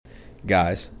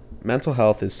Guys, mental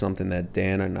health is something that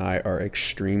Dan and I are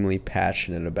extremely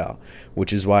passionate about,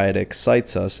 which is why it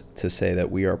excites us to say that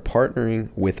we are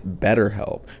partnering with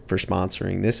BetterHelp for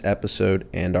sponsoring this episode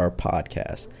and our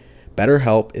podcast.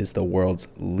 BetterHelp is the world's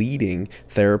leading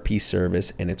therapy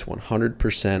service, and it's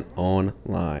 100%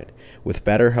 online. With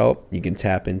BetterHelp, you can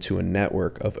tap into a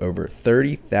network of over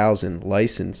 30,000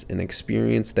 licensed and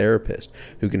experienced therapists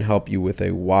who can help you with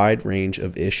a wide range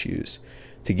of issues.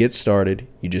 To get started,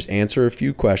 you just answer a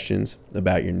few questions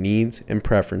about your needs and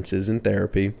preferences in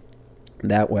therapy.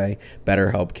 That way,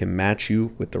 BetterHelp can match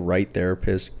you with the right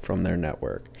therapist from their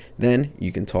network. Then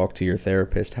you can talk to your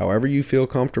therapist however you feel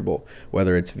comfortable,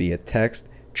 whether it's via text,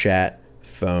 chat,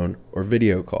 phone, or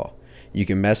video call. You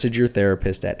can message your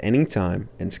therapist at any time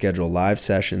and schedule live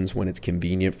sessions when it's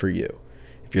convenient for you.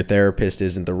 If your therapist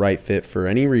isn't the right fit for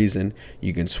any reason,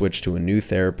 you can switch to a new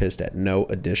therapist at no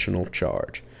additional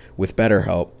charge. With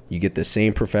BetterHelp, you get the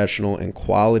same professional and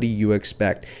quality you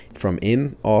expect from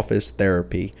in-office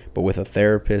therapy, but with a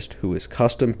therapist who is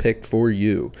custom picked for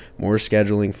you, more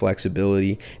scheduling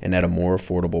flexibility, and at a more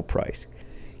affordable price.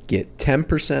 Get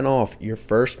 10% off your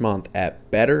first month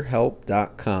at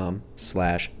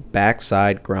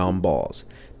betterhelp.com/backsidegroundballs.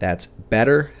 That's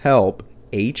BetterHelp,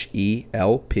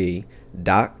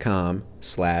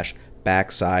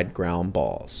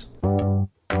 HELP.com/backsidegroundballs.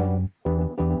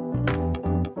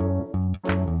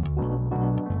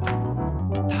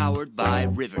 Powered by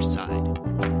Riverside.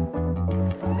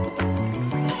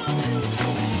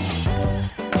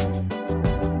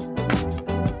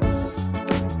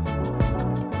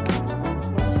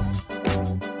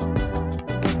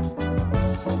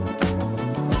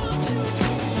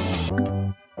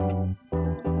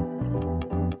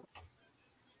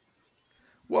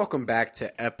 Welcome back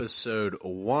to episode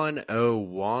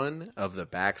 101 of the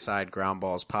Backside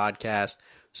Groundballs podcast.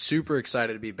 Super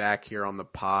excited to be back here on the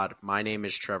pod. My name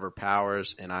is Trevor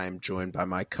Powers, and I am joined by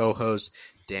my co-host,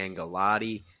 Dan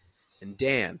Galati. And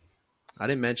Dan, I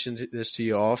didn't mention this to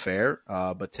you off air,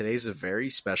 but today's a very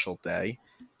special day.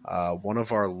 One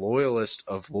of our loyalist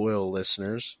of loyal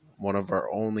listeners, one of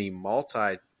our only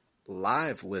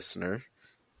multi-live listener,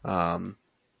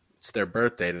 it's their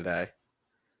birthday today.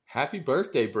 Happy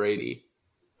birthday, Brady.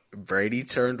 Brady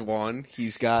turned 1.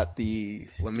 He's got the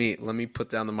let me put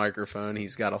down the microphone.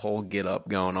 He's got a whole get up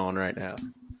going on right now.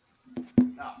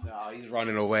 No, he's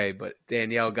running away. But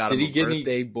Danielle got him a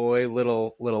birthday boy,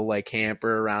 little like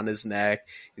hamper around his neck.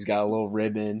 He's got a little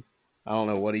ribbon. I don't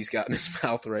know what he's got in his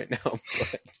mouth right now.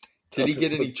 But did he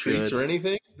get any treats or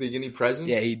anything? Did he get any presents?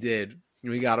 Yeah, he did.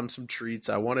 We got him some treats.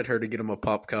 I wanted her to get him a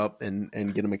pup cup and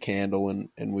get him a candle,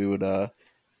 and we would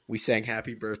we sang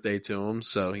happy birthday to him,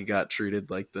 so he got treated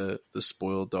like the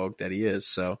spoiled dog that he is.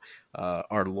 So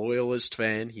our loyalist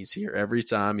fan, he's here every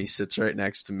time. He sits right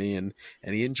next to me, and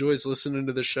he enjoys listening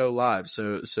to the show live.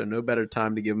 So no better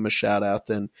time to give him a shout out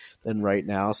than right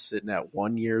now, sitting at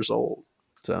 1 year old.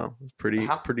 So pretty good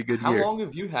How year. How long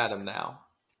have you had him now?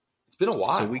 It's been a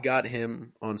while. So we got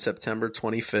him on September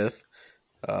 25th.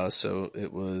 So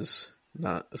it was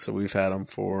not. So we've had him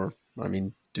for,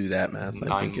 do that math.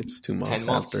 I think it's 2 months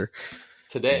after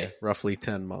today. Yeah, roughly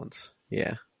 10 months.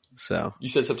 Yeah. So you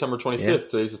said September 25th. Yeah.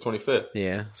 Today's the 25th.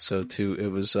 Yeah. So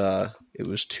it was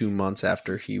 2 months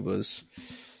after he was,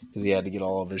 because he had to get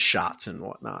all of his shots and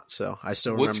whatnot. So I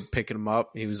still remember picking him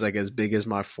up. He was like as big as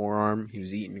my forearm. He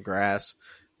was eating grass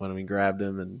when we grabbed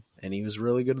him, and he was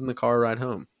really good in the car ride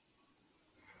home.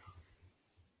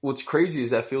 What's crazy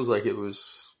is that feels like it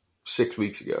was 6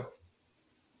 weeks ago.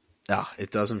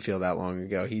 It doesn't feel that long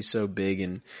ago. He's so big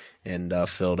and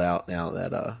filled out now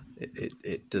that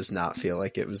it does not feel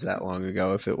like it was that long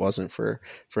ago if it wasn't for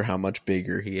how much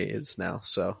bigger he is now.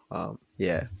 So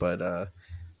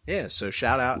so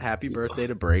shout out, happy birthday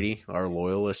to Brady, our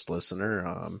loyalist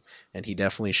listener, and he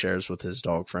definitely shares with his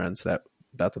dog friends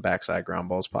about the Backside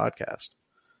Groundballs podcast.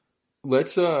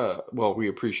 Let's we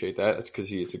appreciate that. It's because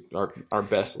he is our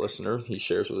best listener. He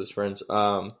shares with his friends.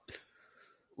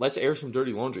 Let's air some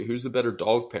dirty laundry. Who's the better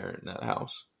dog parent in that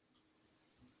house?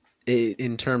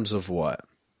 In terms of what?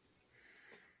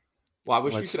 Well, I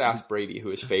wish we could ask Brady who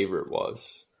his favorite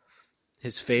was.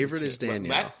 His favorite is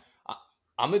Danielle.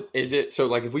 Is it so?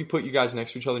 Like, if we put you guys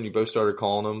next to each other and you both started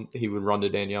calling him, he would run to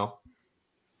Danielle.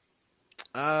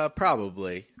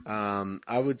 Probably.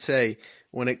 I would say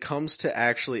when it comes to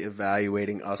actually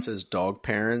evaluating us as dog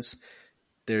parents,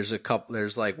 there's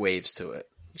like waves to it.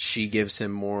 She gives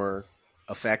him more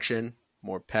affection,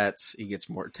 more pets. He gets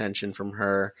more attention from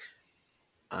her.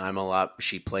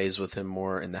 She plays with him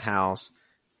more in the house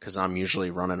because I'm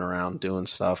usually running around doing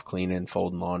stuff, cleaning,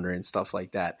 folding laundry and stuff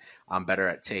like that. I'm better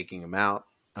at taking him out.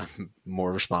 I'm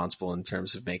more responsible in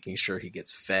terms of making sure he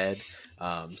gets fed.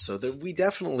 So that we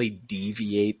definitely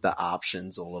deviate the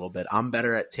options a little bit. I'm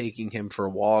better at taking him for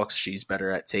walks. She's better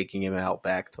at taking him out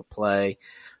back to play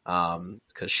because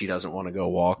she doesn't want to go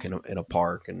walk in a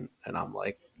park, and I'm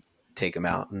like, take him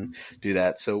out and do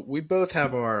that. So we both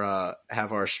have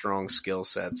our strong skill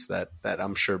sets that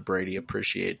I'm sure Brady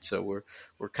appreciates. So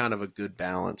we're kind of a good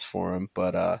balance for him.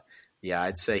 But yeah,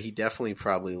 I'd say he definitely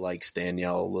probably likes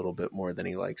Danielle a little bit more than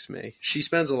he likes me. She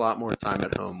spends a lot more time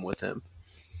at home with him,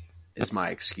 is my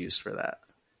excuse for that.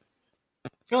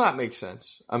 Well, that makes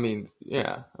sense. I mean,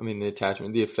 yeah. I mean, the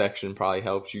attachment, the affection probably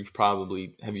helps.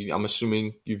 I'm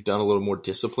assuming you've done a little more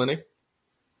disciplining?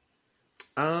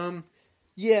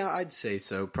 Yeah, I'd say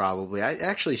so. Probably.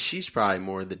 She's probably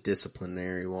more the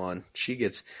disciplinary one. She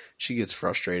gets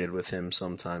frustrated with him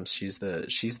sometimes. She's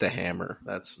the hammer.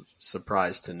 That's a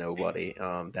surprise to nobody.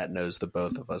 That knows the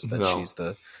both of us that No.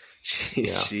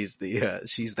 she's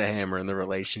the hammer in the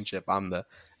relationship. I'm the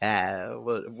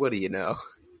what do you know?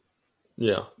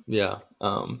 Yeah, yeah.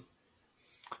 I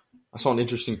saw an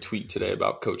interesting tweet today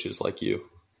about coaches like you.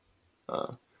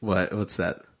 What's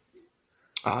that?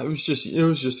 It was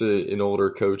just an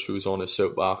older coach who was on his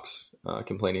soapbox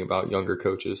complaining about younger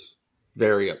coaches.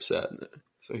 Very upset.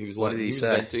 So he was What did he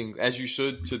say? venting, as you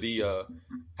should, to the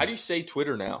how do you say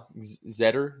Twitter now?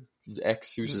 Zetter,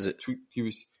 X. He was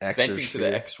venting to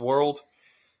the X world.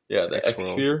 Yeah, the X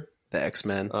sphere, the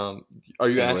X-Men. Are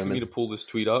you asking me to pull this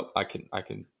tweet up? I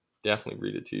can definitely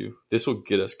read it to you. This will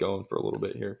get us going for a little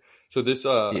bit here. So this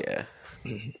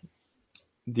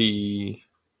the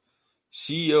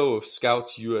CEO of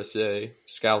Scouts USA,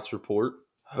 Scouts Report,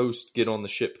 host Get on the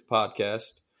Ship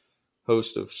podcast,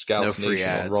 host of Scouts Nation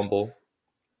on Rumble.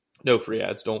 No free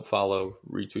ads. Don't follow,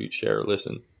 retweet, share,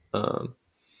 listen.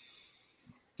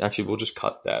 Actually, we'll just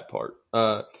cut that part.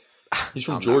 He's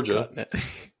from Georgia.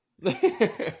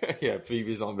 Yeah,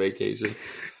 Phoebe's on vacation.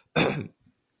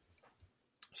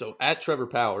 So at Trevor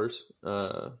Powers,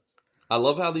 I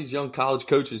love how these young college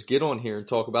coaches get on here and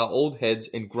talk about old heads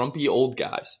and grumpy old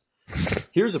guys.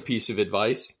 Here's a piece of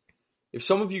advice. If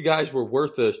some of you guys were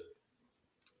worth a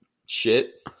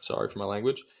shit, sorry for my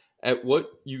language, at what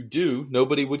you do,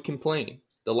 nobody would complain.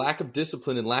 The lack of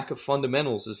discipline and lack of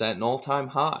fundamentals is at an all-time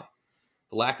high.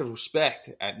 The lack of respect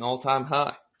at an all-time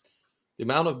high. The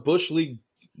amount of Bush League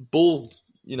bull,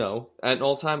 at an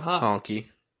all-time high. Honky.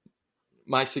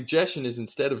 My suggestion is,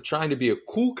 instead of trying to be a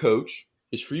cool coach,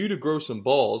 is for you to grow some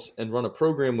balls and run a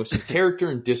program with some character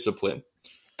and discipline.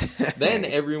 Then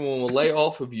everyone will lay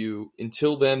off of you.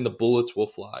 Until then, the bullets will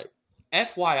fly.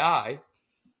 FYI,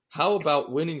 how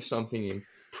about winning something and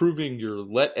proving your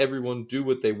let everyone do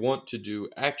what they want to do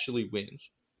actually wins?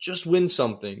 Just win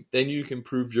something, then you can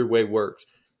prove your way works.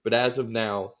 But as of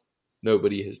now,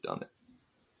 nobody has done it.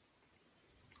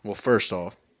 Well, first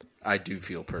off, I do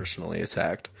feel personally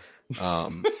attacked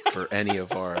for any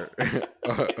of our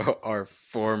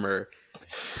former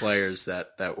players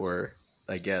that were,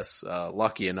 I guess,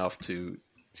 lucky enough to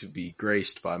be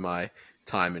graced by my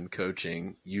time in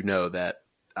coaching. You know that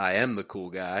I am the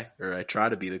cool guy, or I try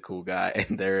to be the cool guy,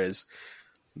 and there is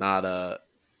not a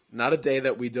day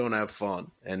that we don't have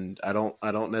fun. And I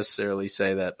don't necessarily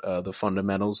say that the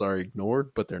fundamentals are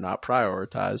ignored, but they're not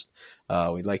prioritized.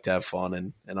 We like to have fun,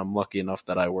 and I'm lucky enough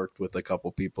that I worked with a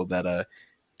couple people that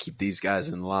keep these guys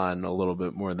in line a little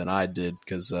bit more than I did,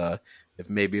 because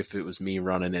if it was me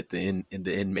running it, the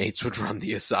inmates would run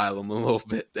the asylum a little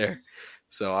bit there.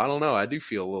 So I don't know. I do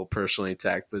feel a little personally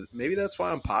attacked, but maybe that's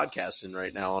why I'm podcasting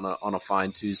right now on a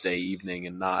fine Tuesday evening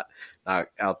and not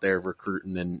out there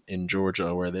recruiting in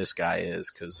Georgia where this guy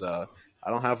is, because I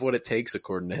don't have what it takes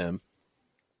according to him.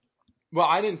 Well,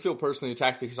 I didn't feel personally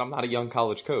attacked because I'm not a young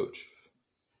college coach.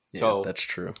 Yeah, so that's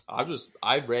true.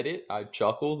 I read it, I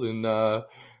chuckled, and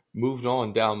moved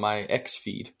on down my X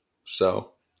feed.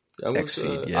 So that was,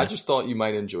 yeah. I just thought you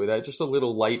might enjoy that. Just a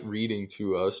little light reading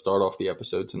to start off the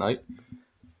episode tonight.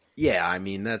 Yeah, I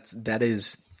mean that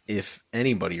is, if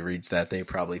anybody reads that, they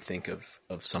probably think of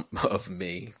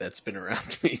me that's been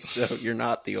around me. So you're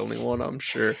not the only one, I'm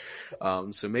sure.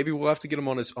 So maybe we'll have to get him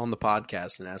on the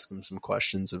podcast and ask him some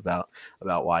questions about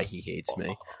why he hates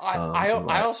me.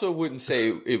 I also wouldn't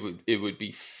say it would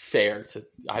be fair to.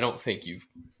 I don't think you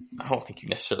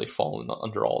necessarily fallen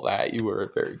under all that. You were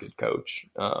a very good coach.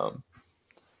 I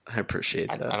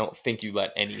appreciate that. I don't think you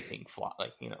let anything fly.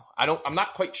 I'm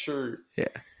not quite sure. Yeah.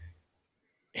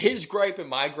 His gripe and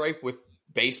my gripe with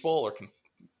baseball are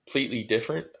completely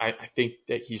different. I think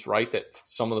that he's right that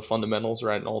some of the fundamentals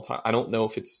are at an all-time. I don't know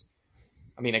if it's.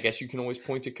 I mean, I guess you can always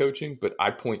point to coaching, but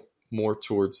I point more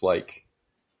towards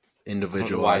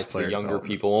individualized it's player the younger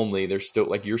development. people only. They're still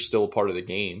like, you're still a part of the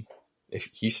game. If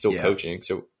he's still coaching,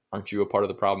 so aren't you a part of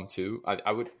the problem too?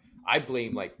 I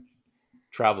blame like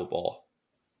travel ball.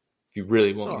 If you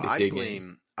really want me to dig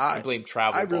in, I blame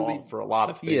travel ball for a lot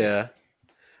of things. Yeah,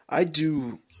 I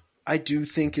do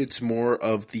think it's more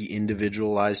of the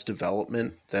individualized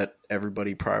development that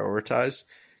everybody prioritizes.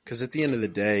 Because at the end of the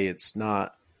day, it's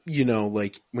not,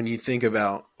 like when you think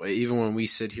about, even when we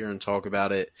sit here and talk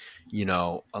about it,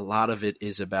 a lot of it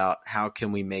is about how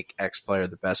can we make X player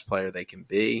the best player they can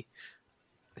be.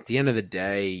 At the end of the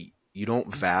day, you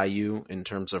don't value in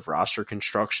terms of roster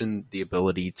construction the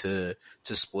ability to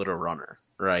split a runner,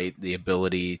 right? The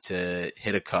ability to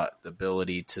hit a cut, the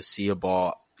ability to see a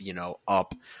ball,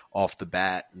 up off the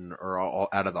bat or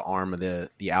out of the arm of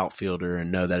the outfielder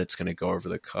and know that it's going to go over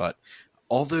the cut.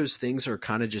 All those things are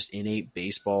kind of just innate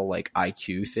baseball like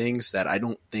IQ things that I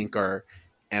don't think are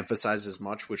emphasized as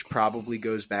much, which probably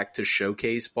goes back to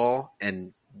showcase ball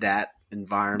and that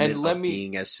environment of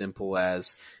being as simple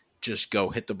as just go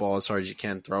hit the ball as hard as you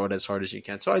can, throw it as hard as you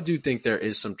can. So I do think there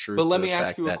is some truth to the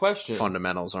fact that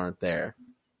fundamentals aren't there.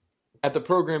 At the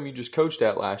program you just coached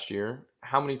at last year,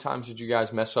 how many times did you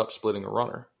guys mess up splitting a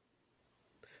runner?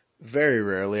 Very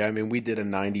rarely. I mean, we did a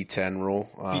 90-10 rule.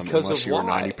 Unless you were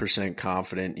 90%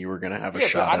 confident you were going to have a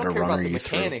shot at a runner you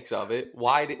threw. I don't care about the mechanics of it.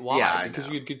 Why? Yeah, because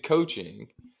you had good coaching.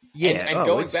 Yeah,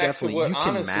 it's definitely, you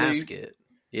can mask it.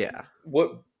 Yeah.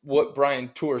 What Brian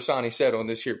Torresani said on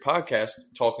this here podcast,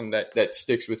 talking that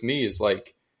sticks with me, is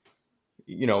like,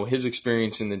 his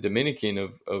experience in the Dominican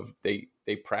of they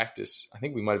practice. I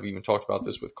think we might have even talked about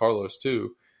this with Carlos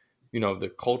too.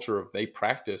 The culture of they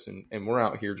practice and we're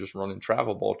out here just running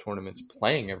travel ball tournaments,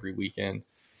 playing every weekend.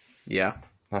 Yeah.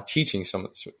 Not teaching so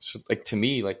like to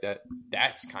me, like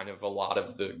that's kind of a lot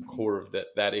of the core of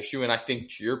that issue. And I think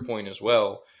to your point as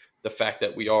well, the fact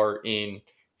that we are in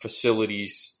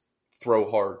facilities, throw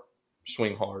hard,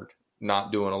 swing hard,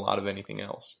 not doing a lot of anything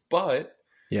else. But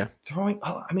yeah,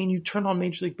 you turn on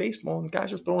Major League Baseball and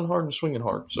guys are throwing hard and swinging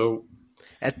hard. So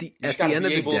at the end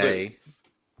of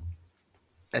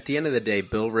the day,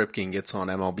 Bill Ripken gets on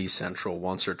MLB Central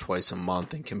once or twice a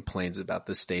month and complains about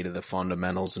the state of the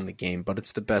fundamentals in the game, but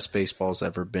it's the best baseball's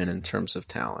ever been in terms of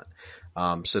talent.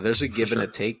 So there's a give and a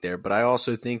take there, but I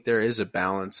also think there is a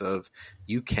balance of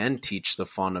you can teach the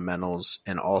fundamentals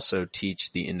and also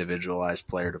teach the individualized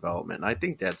player development. And I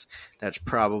think that's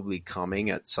probably coming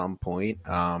at some point.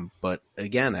 But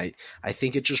again, I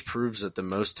think it just proves that the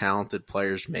most talented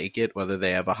players make it, whether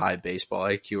they have a high baseball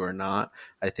IQ or not.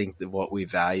 I think that what we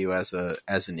value as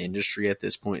an industry at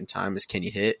this point in time is, can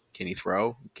you hit? Can you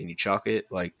throw? Can you chuck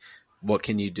it? Like, what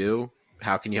can you do?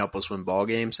 How can you help us win ball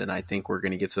games? And I think we're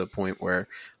going to get to a point where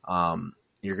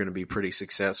you're going to be pretty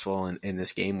successful in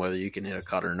this game, whether you can hit a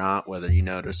cut or not, whether you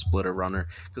know to split a runner,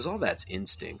 because all that's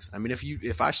instincts. I mean,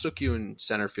 if I stuck you in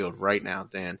center field right now,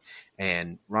 Dan,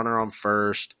 and runner on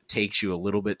first takes you a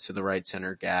little bit to the right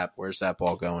center gap, where's that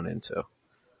ball going into?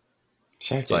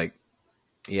 Second. It's like,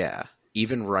 yeah,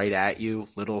 even right at you,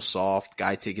 little soft,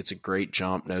 guy gets a great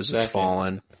jump, knows it's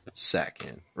falling,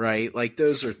 second, right? Like,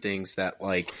 those are things that,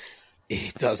 like,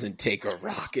 it doesn't take a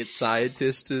rocket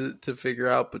scientist to figure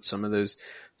out, but some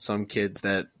kids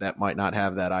that might not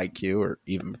have that IQ, or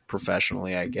even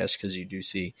professionally, I guess, because you do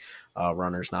see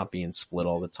runners not being split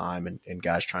all the time and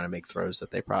guys trying to make throws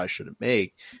that they probably shouldn't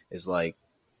make, is like,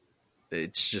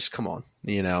 it's just, come on,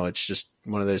 it's just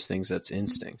one of those things that's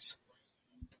instincts.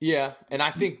 Yeah, and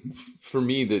I think for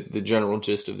me, the general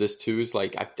gist of this too is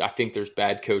like, I think there's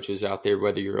bad coaches out there,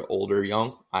 whether you're old or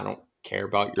young. I don't care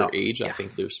about your age. Yeah. I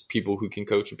think there's people who can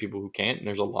coach and people who can't, and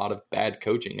there's a lot of bad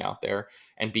coaching out there.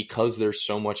 And because there's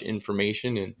so much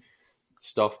information and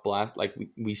stuff blast, like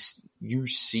you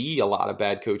see a lot of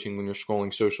bad coaching when you're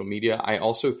scrolling social media. I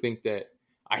also think that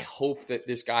I hope that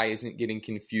this guy isn't getting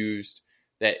confused,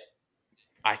 that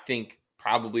I think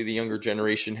probably the younger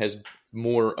generation has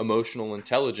more emotional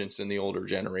intelligence than the older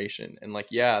generation. And like,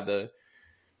 yeah, the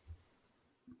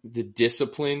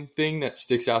discipline thing that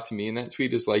sticks out to me in that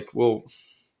tweet is like, well,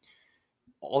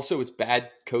 also it's bad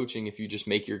coaching if you just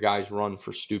make your guys run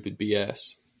for stupid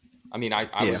BS. I mean, I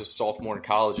was a sophomore in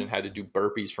college and had to do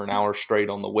burpees for an hour straight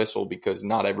on the whistle because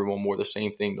not everyone wore the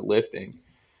same thing to lifting.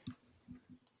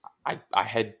 I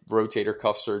had rotator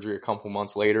cuff surgery a couple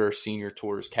months later, senior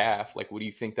tore his calf. Like, what do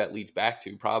you think that leads back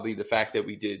to? Probably the fact that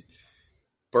we did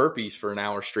burpees for an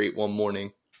hour straight one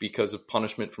morning because of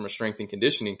punishment from a strength and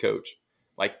conditioning coach.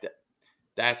 Like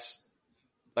that's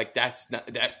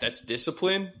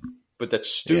discipline, but that's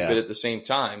stupid at the same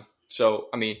time. So,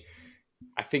 I mean,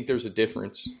 I think there's a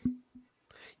difference.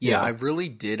 Yeah, I really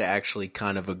did actually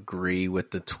kind of agree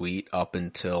with the tweet up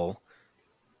until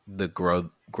the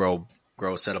grow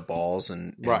a set of balls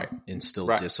and Right. instill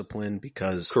Right. discipline,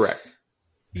 because Correct.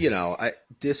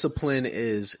 discipline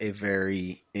is a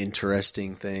very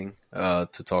interesting thing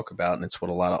to talk about, and it's what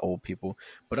a lot of old people.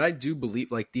 But I do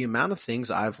believe, like, the amount of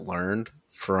things I've learned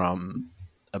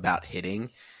about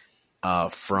hitting,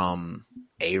 from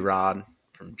A-Rod,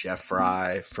 from Jeff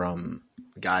Fry, from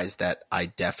guys that I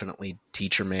definitely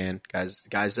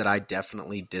guys that I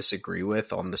definitely disagree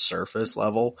with on the surface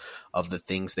level of the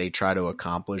things they try to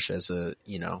accomplish with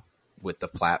the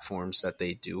platforms that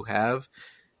they do have.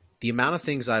 The amount of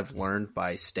things I've learned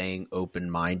by staying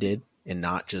open-minded and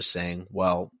not just saying,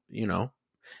 well,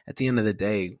 at the end of the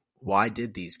day, why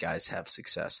did these guys have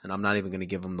success? And I'm not even going to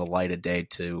give them the light of day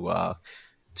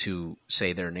to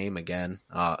say their name again,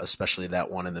 especially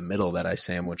that one in the middle that I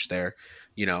sandwiched there.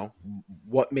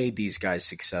 What made these guys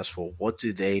successful? What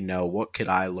do they know? What could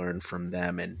I learn from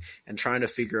them? And trying to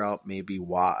figure out maybe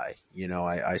why.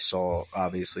 I saw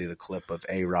obviously the clip of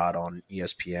A-Rod on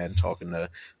ESPN talking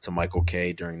to Michael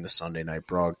Kay during the Sunday night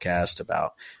broadcast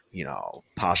about,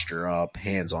 posture up,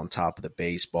 hands on top of the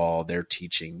baseball. They're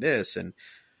teaching this. And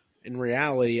in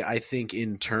reality, I think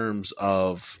in terms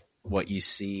of what you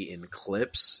see in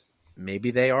clips,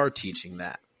 maybe they are teaching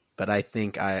that. But I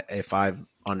think if I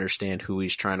understand who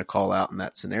he's trying to call out in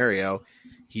that scenario,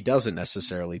 he doesn't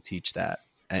necessarily teach that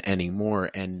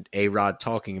anymore. And A-Rod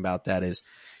talking about that is,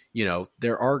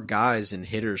 there are guys and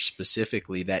hitters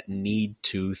specifically that need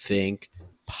to think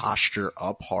posture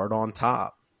up, hard on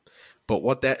top. But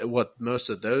what most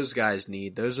of those guys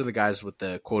need, those are the guys with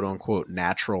the quote unquote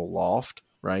natural loft.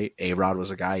 Right, A-Rod was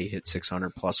a guy, he hit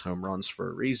 600 plus home runs for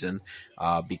a reason,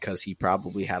 because he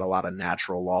probably had a lot of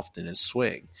natural loft in his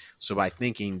swing. So by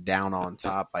thinking down on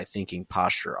top, by thinking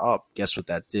posture up, guess what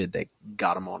that did? They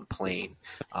got him on plane.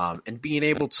 And being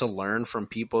able to learn from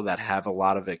people that have a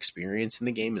lot of experience in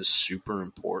the game is super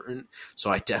important.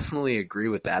 So I definitely agree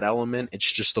with that element.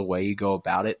 It's just the way you go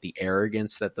about it, the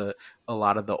arrogance that a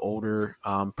lot of the older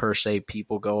per se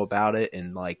people go about it,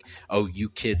 and like, oh, you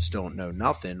kids don't know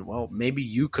nothing. Well, maybe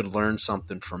you could learn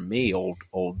something from me, old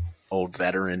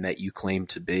veteran that you claim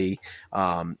to be.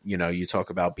 You talk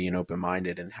about being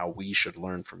open-minded and how we should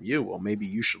learn from you. Well, maybe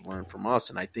you should learn from us.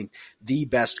 And I think the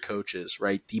best coaches,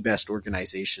 right, the best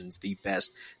organizations, the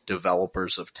best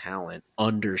developers of talent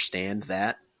understand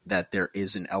that there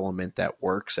is an element that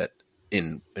works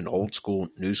in old school,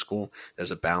 new school.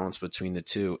 There's a balance between the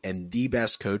two. And the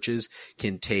best coaches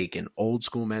can take an old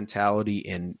school mentality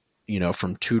and,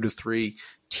 from 2 to 3,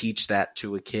 teach that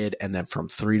to a kid, and then from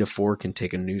 3 to 4 can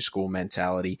take a new school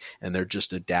mentality, and they're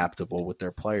just adaptable with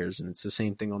their players. And it's the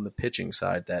same thing on the pitching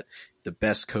side, that the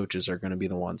best coaches are going to be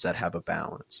the ones that have a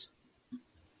balance.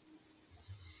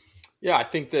 Yeah, I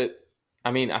think that,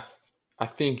 I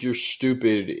think you're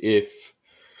stupid if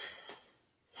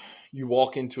you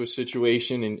walk into a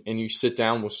situation and you sit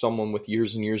down with someone with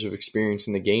years and years of experience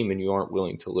in the game and you aren't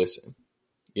willing to listen,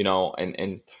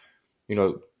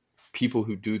 people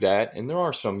who do that. And there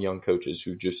are some young coaches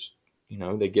who just,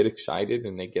 they get excited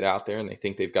and they get out there and they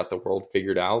think they've got the world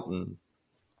figured out, and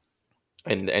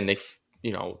they,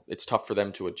 it's tough for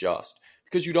them to adjust,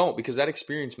 because you don't, because that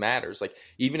experience matters. Like,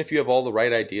 even if you have all the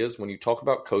right ideas, when you talk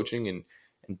about coaching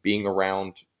and being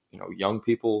around, young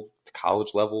people, the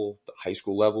college level, the high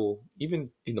school level,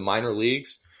 even in the minor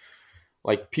leagues,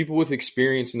 like, people with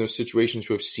experience in those situations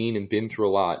who have seen and been through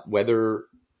a lot, whether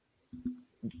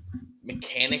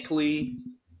mechanically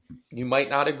you might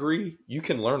not agree, you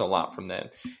can learn a lot from them.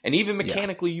 And even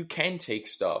mechanically, you can take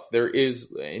stuff. There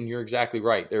is, and you're exactly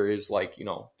right, there is, like,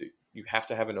 you have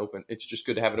to have it's just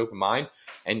good to have an open mind.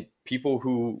 And people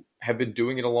who have been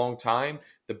doing it a long time,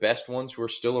 the best ones who are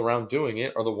still around doing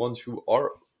it are the ones who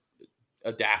are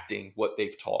adapting what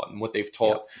they've taught. And what they've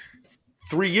taught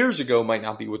 3 years ago might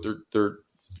not be what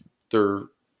they're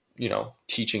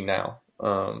teaching now.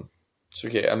 So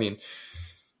yeah,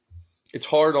 it's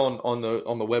hard on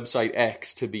the website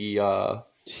X to be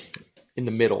in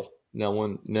the middle. No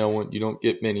one. You don't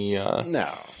get many.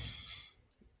 No,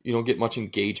 you don't get much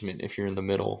engagement if you're in the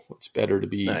middle. It's better to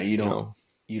be. No, you don't.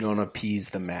 You don't appease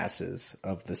the masses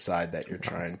of the side that you're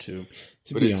trying to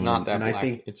but it's not that black. I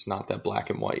think it's not that black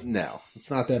and white. No,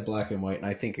 it's not that black and white. And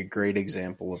I think a great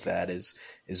example of that is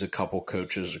a couple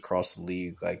coaches across the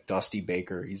league, like Dusty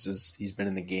Baker. He's been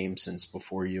in the game since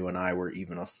before you and I were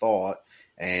even a thought.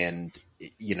 And,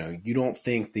 you don't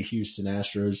think the Houston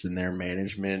Astros and their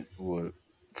management were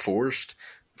forced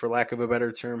for lack of a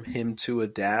better term, him to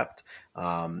adapt.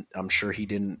 I'm sure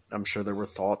there were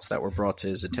thoughts that were brought to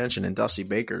his attention, and Dusty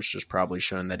Baker's just probably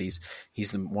shown that he's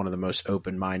one of the most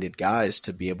open-minded guys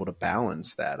to be able to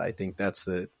balance that. I think that's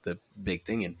the big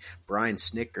thing. And Brian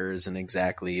Snitker isn't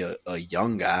exactly a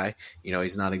young guy.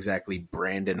 He's not exactly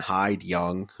Brandon Hyde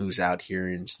young, who's out here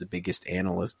and is the biggest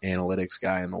analytics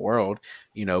guy in the world,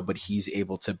 but he's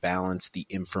able to balance the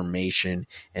information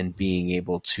and being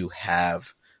able to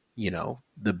have,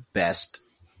 the best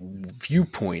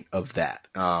viewpoint of that.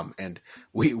 And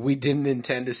we didn't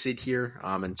intend to sit here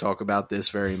and talk about this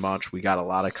very much. We got a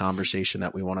lot of conversation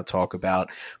that we want to talk about.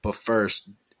 But first,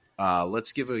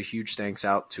 let's give a huge thanks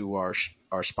out to our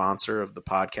sponsor of the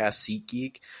podcast,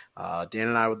 SeatGeek. Dan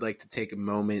and I would like to take a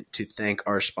moment to thank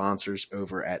our sponsors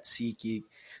over at SeatGeek.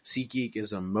 SeatGeek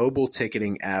is a mobile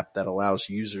ticketing app that allows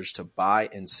users to buy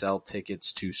and sell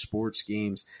tickets to sports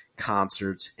games,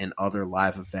 concerts, and other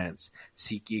live events.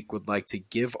 SeatGeek would like to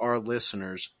give our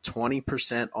listeners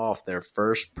 20% off their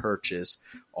first purchase.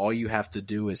 All you have to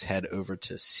do is head over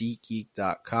to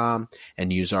SeatGeek.com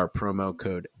and use our promo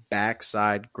code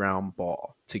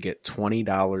BacksideGroundBall to get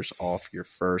 $20 off your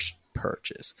first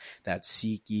purchase. That's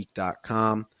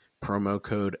SeatGeek.com. Promo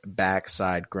code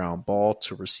BacksideGroundBall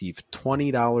to receive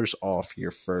 $20 off your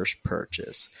first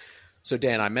purchase. So,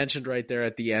 Dan, I mentioned right there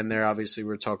at the end there, obviously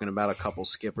we're talking about a couple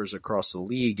skippers across the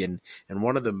league, and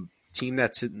one of the team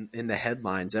that's in the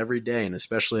headlines every day, and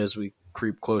especially as we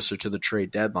creep closer to the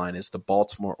trade deadline, is the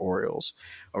Baltimore Orioles.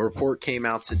 A report came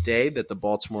out today that the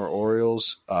Baltimore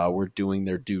Orioles were doing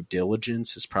their due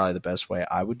diligence, is probably the best way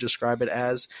I would describe it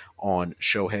as, on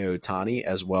Shohei Ohtani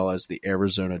as well as the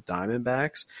Arizona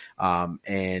Diamondbacks,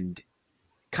 and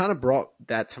kind of brought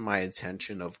that to my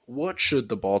attention of what should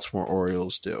the Baltimore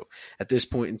Orioles do. At this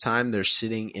point in time, they're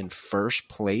sitting in first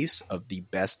place of the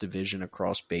best division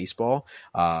across baseball,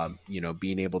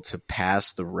 being able to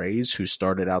pass the Rays, who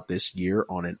started out this year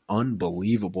on an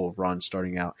unbelievable run,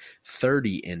 starting out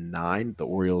 30-9. The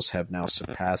Orioles have now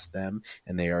surpassed them,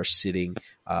 and they are sitting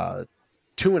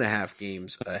 2.5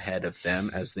 games ahead of them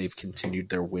as they've continued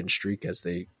their win streak, as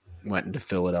they went into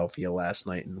Philadelphia last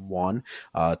night and won,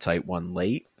 tight one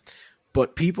late.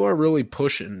 But people are really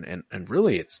pushing, and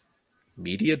really it's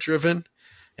media driven,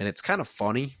 and it's kind of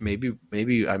funny. Maybe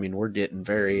I mean, we're getting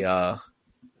very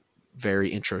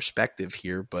introspective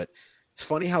here, but it's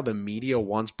funny how the media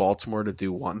wants Baltimore to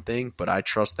do one thing, but I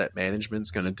trust that management's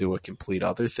going to do a complete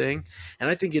other thing. And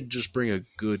I think it'd just bring a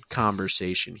good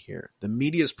conversation here. The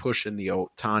media's pushing the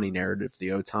Ohtani narrative.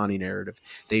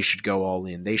 They should go all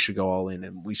in.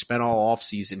 And we spent all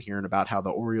offseason hearing about how the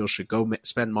Orioles should go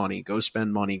spend money.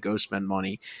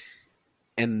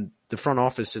 And the front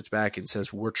office sits back and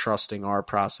says, we're trusting our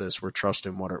process. We're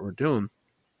trusting what we're doing.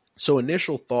 So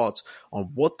initial thoughts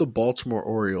on what the Baltimore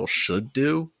Orioles should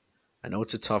do. I know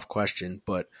it's a tough question,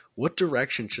 but what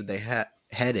direction should they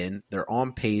head in? They're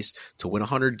on pace to win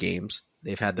 100 games.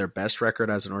 They've had their best record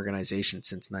as an organization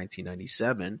since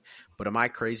 1997. But am I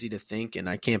crazy to think, and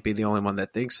I can't be the only one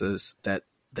that thinks this, that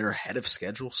they're ahead of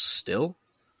schedule still?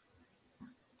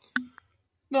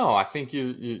 No, I think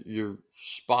you're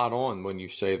spot on when you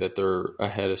say that they're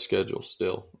ahead of schedule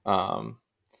still.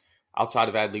 Outside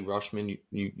of Adley Rutschman,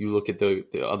 you look at the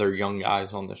other young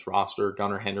guys on this roster.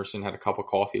 Gunnar Henderson had a cup of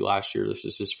coffee last year. This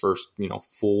is his first,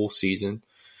 full season.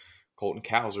 Colton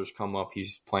Cowser's come up.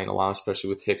 He's playing a lot, especially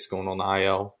with Hicks going on the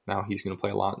IL. Now he's going to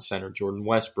play a lot in center. Jordan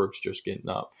Westbrook's just getting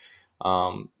up.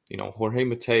 Jorge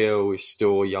Mateo is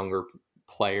still a younger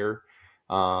player.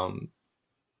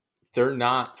 They're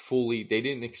not fully – they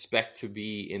didn't expect to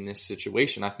be in this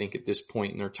situation, I think, at this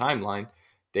point in their timeline.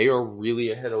 They are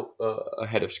really ahead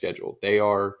of schedule. They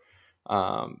are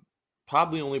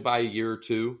probably only by a year or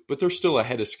two, but they're still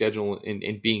ahead of schedule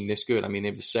in being this good. I mean, they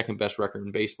have the second best record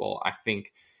in baseball. I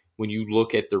think when you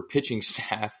look at their pitching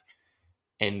staff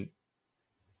and,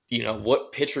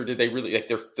 what pitcher did they really – like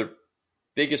their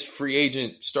biggest free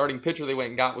agent starting pitcher they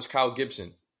went and got was Kyle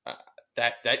Gibson.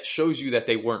 That shows you that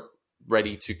they weren't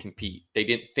ready to compete. They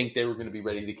didn't think they were going to be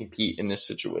ready to compete in this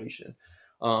situation.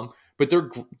 But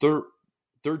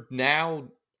they're now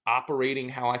operating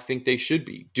how I think they should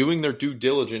be. Doing their due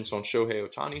diligence on Shohei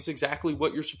Ohtani is exactly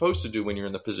what you're supposed to do when you're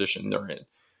in the position they're in.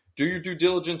 Do your due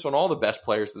diligence on all the best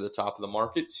players at the top of the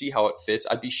market. See how it fits.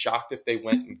 I'd be shocked if they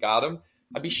went and got him.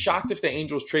 I'd be shocked if the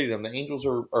Angels traded him. The Angels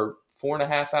are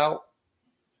 4.5 out,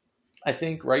 I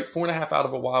think, right? 4.5 out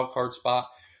of a wild card spot.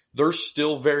 They're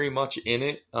still very much in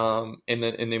it in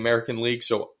the American League.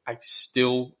 So I've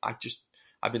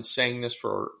been saying this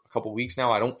for a couple weeks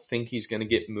now. I don't think he's going to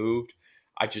get moved.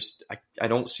 I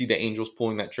don't see the Angels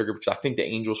pulling that trigger because I think the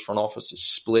Angels front office is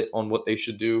split on what they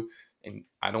should do. And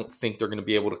I don't think they're going to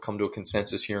be able to come to a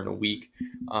consensus here in a week.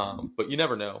 But you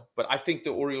never know. But I think the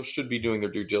Orioles should be doing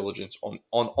their due diligence on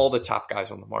all the top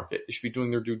guys on the market. They should be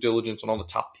doing their due diligence on all the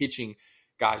top pitching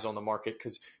guys on the market.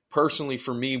 Because personally,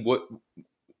 for me,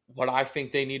 what I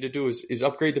think they need to do is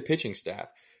upgrade the pitching staff.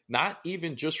 Not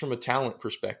even just from a talent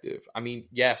perspective. I mean,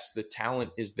 yes, the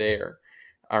talent is there.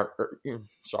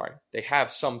 They have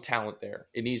some talent there.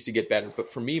 It needs to get better. But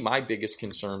for me, my biggest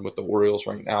concern with the Orioles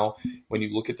right now, when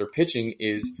you look at their pitching,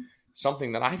 is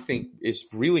something that I think is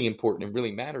really important and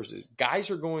really matters is guys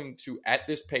are going to, at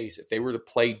this pace, if they were to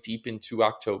play deep into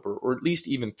October, or at least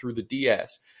even through the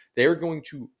DS, they're going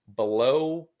to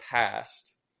blow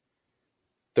past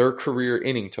their career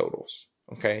inning totals.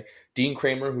 Okay. Dean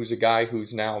Kramer, who's a guy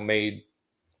who's now he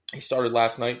started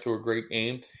last night through a great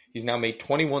game. He's now made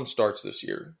 21 starts this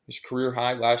year. His career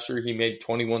high last year, he made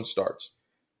 21 starts.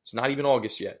 It's not even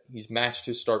August yet. He's matched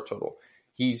his start total.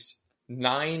 He's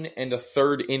 9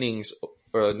 2/3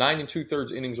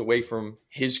 innings away from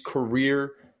his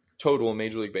career total in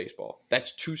Major League Baseball.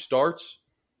 That's 2 starts.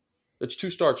 That's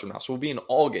 2 starts from now. So we'll be in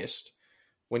August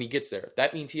when he gets there.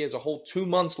 That means he has a whole 2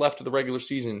 months left of the regular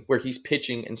season where he's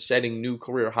pitching and setting new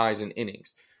career highs in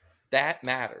innings. That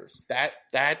matters. That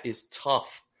is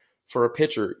tough for a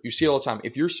pitcher. You see it all the time.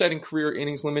 If you're setting career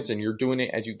innings limits and you're doing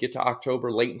it as you get to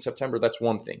October, late in September, that's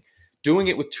one thing. Doing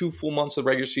it with 2 full months of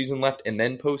regular season left and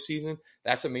then postseason,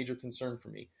 that's a major concern for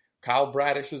me. Kyle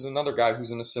Bradish is another guy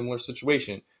who's in a similar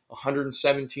situation.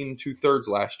 117 2/3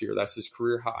 last year. That's his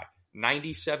career high.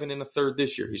 97 1/3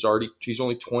 this year. He's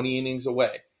only 20 innings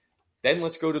away. Then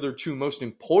let's go to their 2 most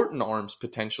important arms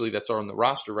potentially that are on the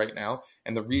roster right now.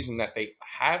 And the reason that they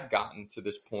have gotten to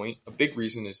this point, a big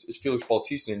reason is Felix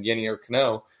Bautista and Yennier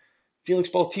Cano. Felix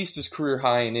Bautista's career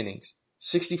high in innings,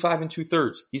 65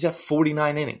 2/3. He's at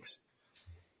 49 innings.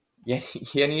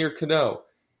 Yennier Cano,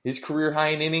 his career high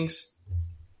in innings,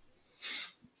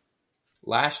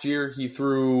 last year he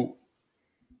threw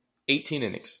 18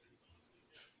 innings.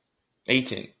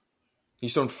 18.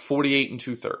 He's thrown 48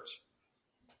 2/3.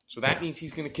 So that means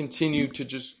he's going to continue to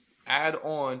just add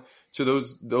on to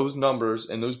those numbers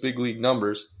and those big league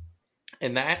numbers.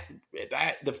 And that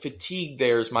the fatigue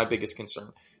there is my biggest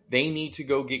concern. They need to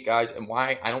go get guys, and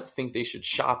why I don't think they should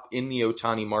shop in the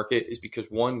Ohtani market is because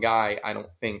one guy I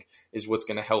don't think is what's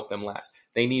going to help them last.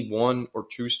 They need 1 or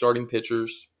 2 starting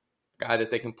pitchers, a guy that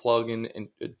they can plug in, and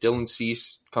Dylan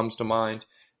Cease comes to mind,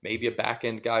 maybe a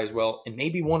back-end guy as well, and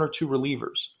maybe 1 or 2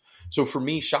 relievers. So for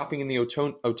me, shopping in the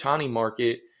Ohtani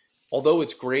market, although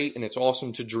it's great and it's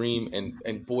awesome to dream,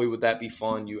 and boy, would that be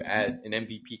fun. You add an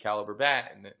MVP caliber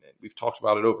bat, and we've talked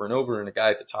about it over and over, and a guy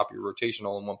at the top of your rotation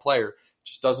all in one player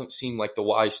just doesn't seem like the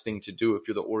wise thing to do if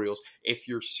you're the Orioles, if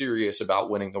you're serious about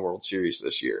winning the World Series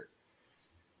this year.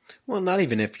 Well, not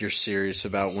even if you're serious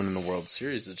about winning the World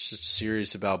Series. It's just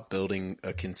serious about building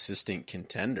a consistent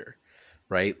contender,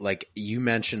 right? Like you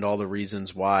mentioned all the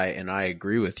reasons why, and I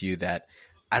agree with you that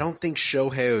I don't think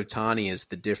Shohei Ohtani is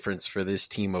the difference for this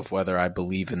team of whether I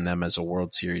believe in them as a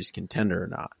World Series contender or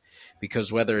not.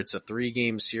 Because whether it's a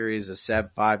 3-game series, a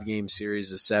 5-game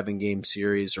series, a 7-game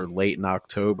series, or late in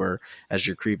October as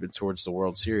you're creeping towards the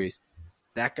World Series,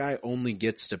 that guy only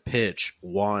gets to pitch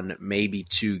 1, maybe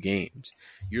 2 games.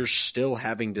 You're still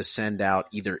having to send out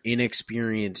either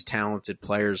inexperienced, talented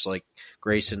players like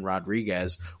Grayson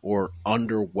Rodriguez or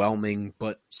underwhelming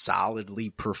but solidly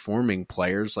performing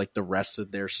players like the rest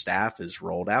of their staff is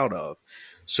rolled out of.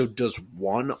 So does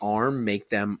one arm make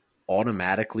them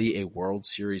automatically a World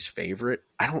Series favorite?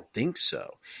 I don't think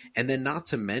so. And then not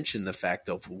to mention the fact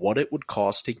of what it would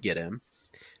cost to get him.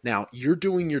 Now, you're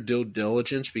doing your due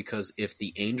diligence because if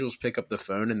the Angels pick up the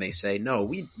phone and they say, no,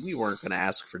 we weren't going to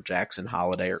ask for Jackson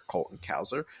Holliday or Colton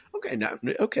Cowser,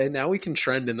 now we can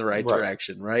trend in the right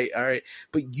direction, right? All right.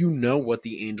 But you know what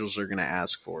the Angels are going to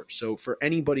ask for. So for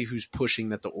anybody who's pushing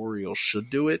that the Orioles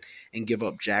should do it and give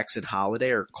up Jackson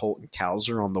Holliday or Colton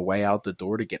Cowser on the way out the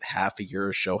door to get half a year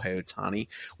of Shohei Ohtani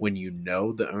when you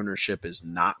know the ownership is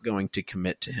not going to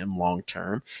commit to him long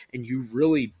term, and you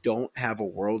really don't have a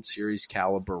World Series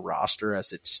caliber roster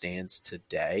as it stands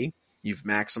today. You've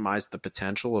maximized the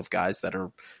potential of guys that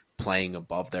are playing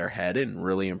above their head and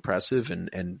really impressive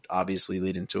and obviously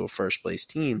leading to a first place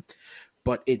team.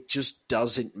 But it just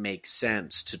doesn't make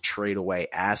sense to trade away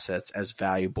assets as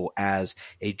valuable as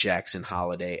a Jackson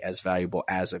Holliday, as valuable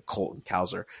as a Colton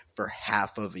Cowser for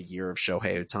half of a year of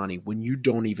Shohei Ohtani when you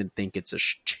don't even think it's a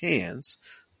chance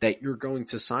that you're going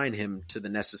to sign him to the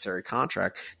necessary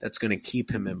contract that's going to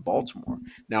keep him in Baltimore.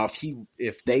 Now,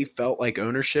 if they felt like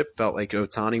ownership felt like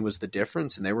Ohtani was the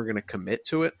difference and they were going to commit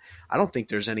to it, I don't think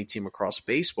there's any team across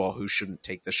baseball who shouldn't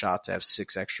take the shot to have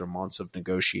 6 extra months of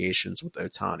negotiations with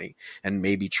Ohtani and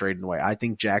maybe trading away. I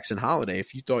think Jackson Holiday,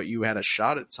 if you thought you had a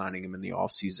shot at signing him in the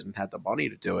offseason and had the money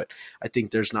to do it, I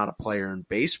think there's not a player in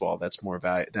baseball that's more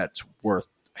that's worth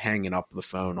hanging up the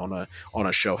phone on a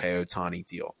Shohei Ohtani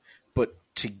deal. But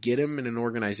to get him in an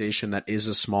organization that is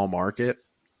a small market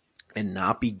and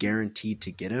not be guaranteed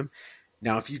to get him.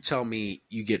 Now, if you tell me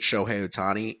you get Shohei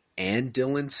Ohtani and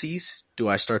Dylan Cease, do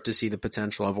I start to see the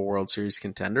potential of a World Series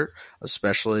contender,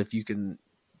 especially if you can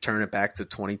turn it back to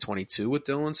 2022 with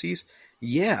Dylan Cease?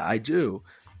 Yeah, I do.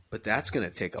 But that's going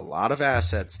to take a lot of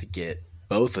assets to get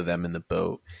both of them in the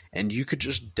boat, and you could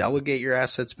just delegate your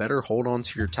assets better, hold on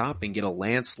to your top, and get a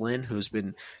Lance Lynn who's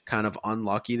been kind of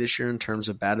unlucky this year in terms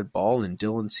of batted ball, and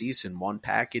Dylan Cease in one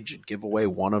package, and give away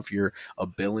one of your a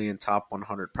billion top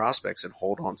 100 prospects and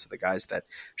hold on to the guys that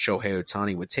Shohei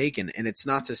Ohtani would take. And it's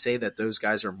not to say that those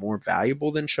guys are more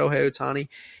valuable than Shohei Ohtani.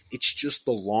 It's just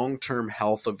the long-term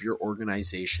health of your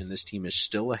organization. This team is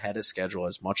still ahead of schedule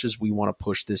as much as we want to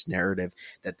push this narrative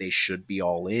that they should be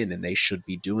all in and they should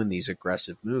be doing these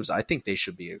aggressive moves. I think they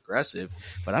should be aggressive,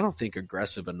 but I don't think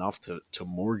aggressive enough to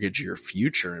mortgage your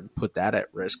future and put that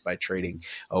at risk by trading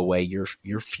away your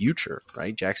future,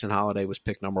 right? Jackson Holiday was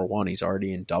picked number 1. He's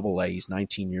already in Double-A. He's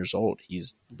 19 years old.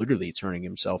 He's literally turning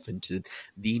himself into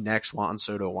the next Juan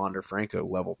Soto, Wander Franco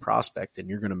level prospect, and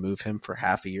you're going to move him for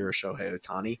half a year of Shohei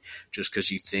Ohtani just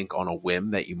because you think on a whim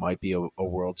that you might be a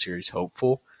World Series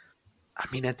hopeful. I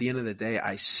mean, at the end of the day,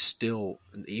 I still,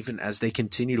 even as they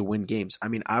continue to win games, I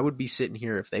mean, I would be sitting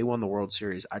here if they won the World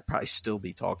Series, I'd probably still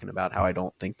be talking about how I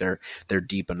don't think they're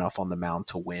deep enough on the mound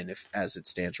to win as it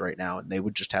stands right now, and they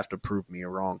would just have to prove me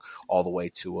wrong all the way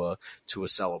to a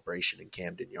celebration in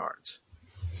Camden Yards.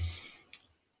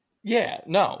 Yeah,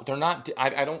 no, they're not.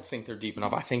 I don't think they're deep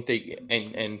enough. I think they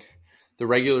and the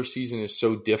regular season is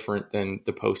so different than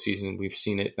the postseason. We've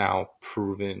seen it now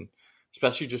proven,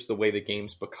 especially just the way the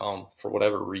game's become for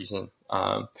whatever reason.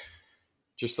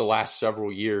 Just the last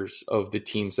several years of the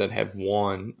teams that have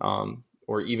won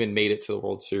or even made it to the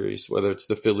World Series, whether it's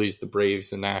the Phillies, the Braves,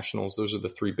 the Nationals, those are the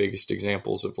 3 biggest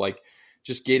examples of like,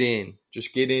 just get in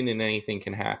and anything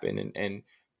can happen. And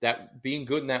that being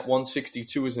good in that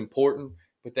 162 is important.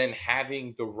 But then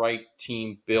having the right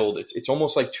team build, it's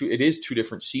almost like it is 2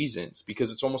 different seasons,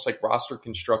 because it's almost like roster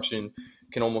construction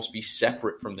can almost be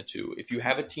separate from the 2. If you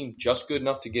have a team just good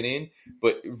enough to get in,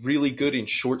 but really good in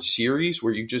short series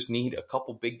where you just need a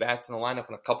couple big bats in the lineup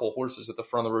and a couple of horses at the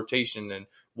front of the rotation and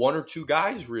 1 or 2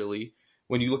 guys really,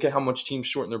 when you look at how much teams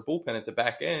shorten their bullpen at the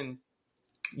back end,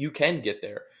 you can get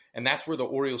there. And that's where the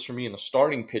Orioles, for me, in the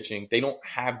starting pitching, they don't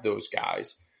have those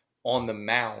guys on the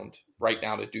mound right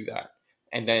now to do that.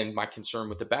 And then my concern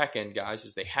with the back end guys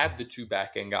is they have the 2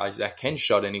 back end guys that can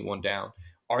shut anyone down.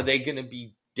 Are they going to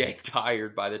be dead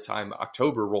tired by the time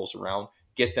October rolls around?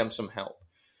 Get them some help.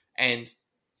 And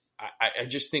I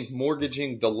just think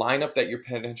mortgaging the lineup that you're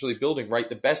potentially building, right?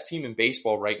 The best team in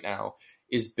baseball right now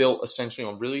is built essentially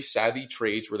on really savvy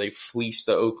trades where they fleece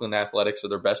the Oakland Athletics of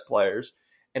their best players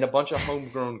and a bunch of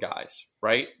homegrown guys,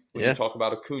 right? When you talk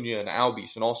about Acuna and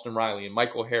Albies and Austin Riley and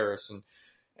Michael Harris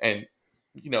and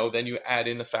you know, then you add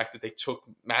in the fact that they took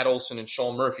Matt Olson and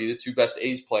Sean Murphy, the 2 best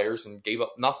A's players, and gave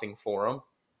up nothing for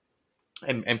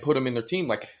them and put them in their team.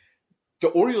 Like, the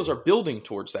Orioles are building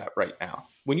towards that right now.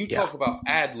 When you talk about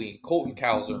Adley and Colton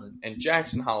Cowser and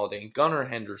Jackson Holiday and Gunnar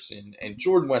Henderson and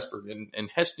Jordan Westburg and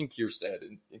Heston Kierstead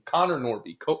and Connor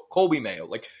Norby, Colby Mayo,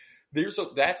 like,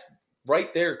 that's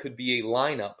right there could be a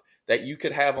lineup that you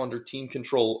could have under team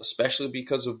control, especially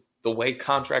because of the way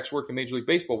contracts work in Major League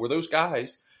Baseball, where those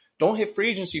guys don't hit free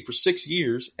agency for 6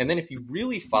 years, and then if you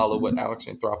really follow what Alex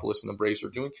Anthopoulos and the Braves are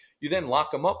doing, you then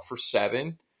lock them up for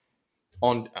 7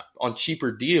 on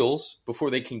cheaper deals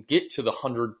before they can get to the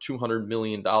 $200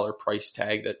 million price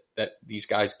tag that these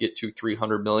guys get to,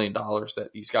 $300 million that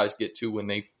these guys get to when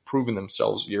they've proven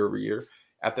themselves year over year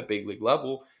at the big league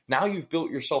level. Now you've built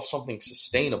yourself something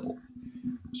sustainable.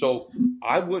 So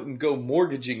I wouldn't go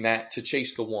mortgaging that to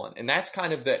chase the 1. And that's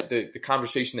kind of the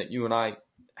conversation that you and I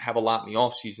have a lot in the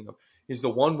offseason of, is the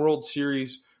 1 World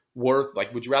Series worth,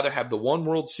 like, would you rather have the 1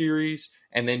 World Series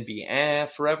and then be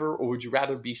forever, or would you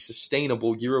rather be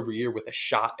sustainable year over year with a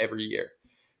shot every year?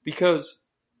 Because,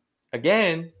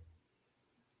 again,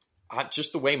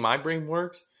 just the way my brain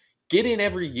works, get in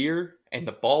every year and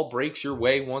the ball breaks your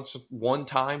way one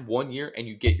time, 1 year, and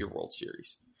you get your World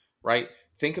Series, right?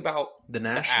 Think about the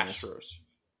Astros.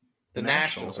 The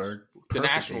Nationals Nationals. are The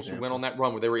Nationals who went on that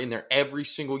run where they were in there every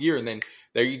single year. And then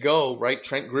there you go, right?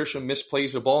 Trent Grisham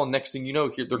misplays the ball, and next thing you know,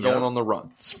 they're going on the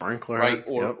run. Sprinkler. Right?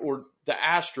 Or the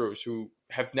Astros who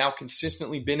have now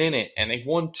consistently been in it, and they've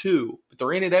won 2, but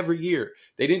they're in it every year.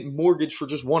 They didn't mortgage for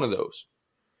just one of those.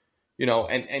 You know,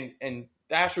 and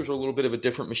the Astros are a little bit of a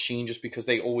different machine just because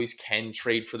they always can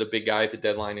trade for the big guy at the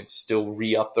deadline and still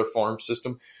re-up their farm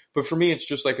system. But for me, it's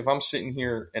just like if I'm sitting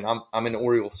here and I'm an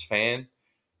Orioles fan,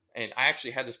 and I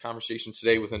actually had this conversation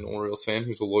today with an Orioles fan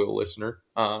who's a loyal listener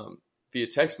via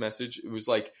text message. It was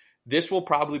like, this will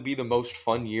probably be the most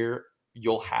fun year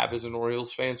you'll have as an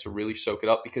Orioles fan, so really soak it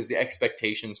up because the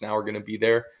expectations now are going to be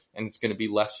there and it's going to be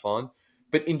less fun.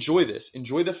 But enjoy this.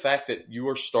 Enjoy the fact that you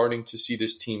are starting to see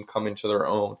this team come into their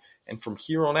own. And from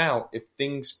here on out, if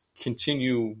things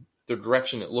continue the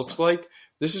direction it looks like,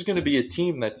 this is going to be a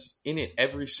team that's in it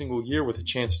every single year with a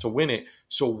chance to win it.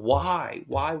 So why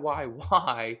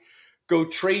go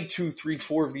trade 2, 3,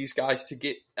 4 of these guys to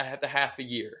get the half a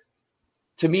year?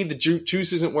 To me, the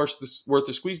juice isn't worth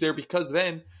the squeeze there, because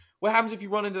then what happens if you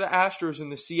run into the Astros in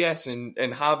the CS and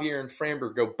Javier and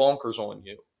Framber go bonkers on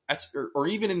you? Or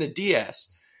even in the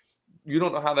DS, you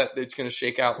don't know how it's going to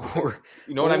shake out.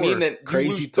 You know what I mean? That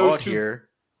crazy thought here.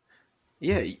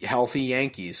 Yeah, healthy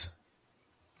Yankees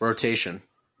rotation.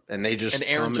 And they just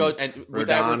Aaron Judge, and with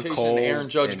that rotation, Cole, Aaron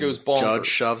Judge goes bonkers. Judge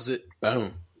shoves it,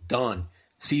 boom, done.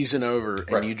 Season over,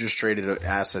 and you just traded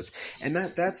assets. And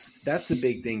that's the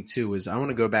big thing too. Is I want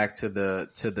to go back to the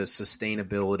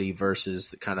sustainability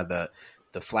versus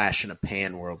the flash in a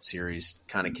pan World Series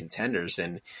kind of contenders.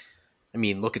 And I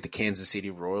mean, look at the Kansas City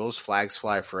Royals. Flags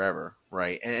fly forever,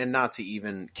 right? And not to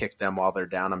even kick them while they're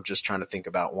down. I'm just trying to think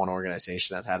about one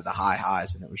organization that had the high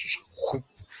highs, and it was just whoop,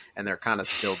 and they're kind of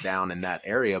still down in that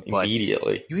area. But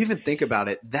immediately, you even think about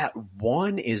it, that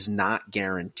one is not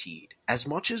guaranteed. As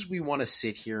much as we want to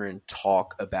sit here and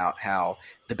talk about how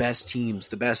the best teams,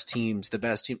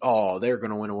 oh, they're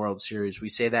going to win a World Series. We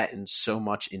say that in so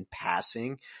much in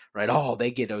passing, right? Oh, they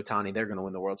get Ohtani, they're going to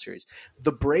win the World Series.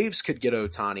 The Braves could get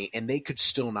Ohtani, and they could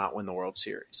still not win the World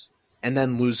Series and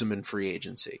then lose him in free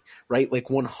agency, right? Like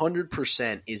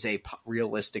 100% is a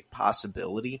realistic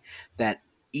possibility that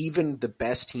even the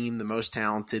best team, the most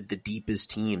talented, the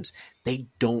deepest teams, they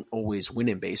don't always win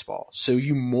in baseball. So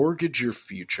you mortgage your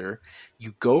future,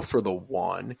 you go for the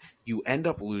one, you end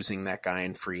up losing that guy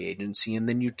in free agency, and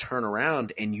then you turn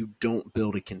around and you don't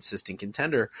build a consistent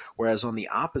contender. Whereas on the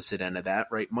opposite end of that,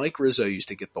 right, Mike Rizzo used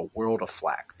to get the world of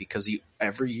flack because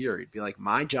every year he'd be like,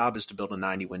 my job is to build a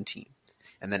 90-win team,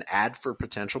 and then add for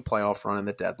potential playoff run in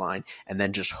the deadline, and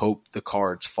then just hope the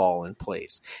cards fall in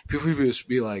place. People would just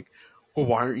be like, well,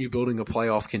 why aren't you building a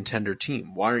playoff contender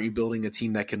team? Why aren't you building a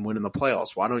team that can win in the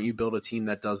playoffs? Why don't you build a team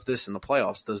that does this in the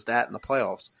playoffs, does that in the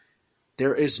playoffs?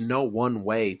 There is no one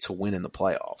way to win in the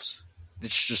playoffs.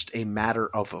 It's just a matter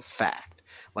of a fact.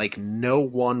 Like, no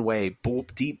one way.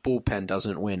 Deep bullpen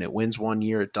doesn't win. It wins one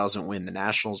year, it doesn't win. The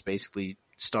Nationals basically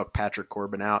stuck Patrick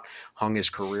Corbin out, hung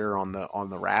his career on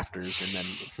the rafters, and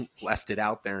then left it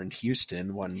out there in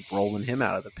Houston when rolling him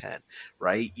out of the pen,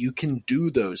 right? You can do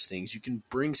those things. You can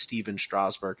bring Steven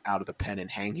Strasburg out of the pen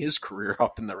and hang his career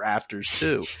up in the rafters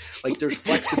too. Like, there's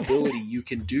flexibility you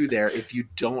can do there if you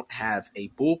don't have a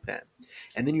bullpen.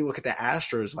 And then you look at the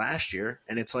Astros last year,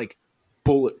 and it's like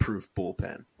bulletproof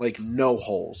bullpen, like no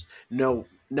holes,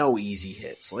 no easy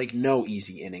hits, like no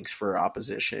easy innings for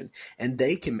opposition, and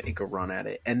they can make a run at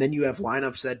it. And then you have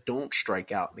lineups that don't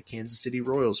strike out, the Kansas City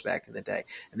Royals back in the day.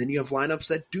 And then you have lineups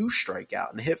that do strike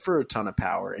out and hit for a ton of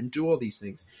power and do all these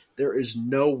things. There is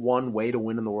no one way to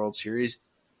win in the World Series.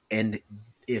 And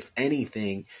if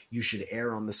anything, you should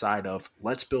err on the side of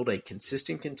let's build a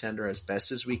consistent contender as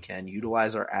best as we can,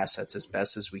 utilize our assets as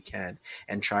best as we can,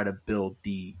 and try to build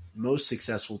the most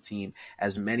successful team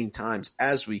as many times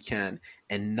as we can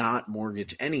and not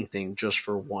mortgage anything just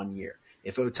for 1 year.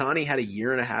 If Ohtani had a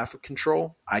year and a half of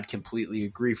control, I'd completely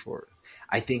agree for it.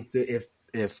 I think that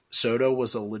if Soto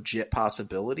was a legit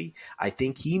possibility, I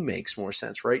think he makes more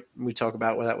sense, right? We talk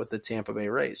about that with the Tampa Bay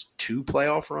Rays. 2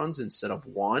 playoff runs instead of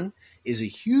 1 is a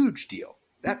huge deal.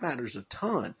 That matters a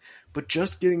ton. But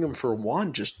just getting them for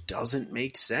 1 just doesn't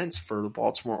make sense for the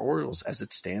Baltimore Orioles as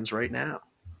it stands right now.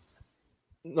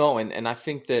 No, and I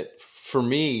think that for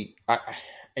me,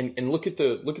 and look at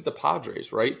the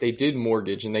Padres, right? They did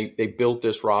mortgage, and they built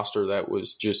this roster that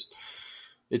was just –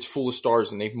 it's full of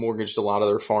stars, and they've mortgaged a lot of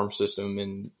their farm system,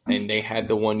 and they had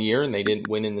the 1 year and they didn't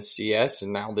win in the CS,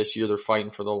 and now this year they're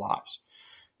fighting for their lives.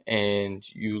 And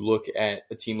you look at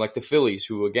a team like the Phillies,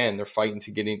 who again, they're fighting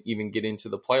to get into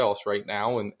the playoffs right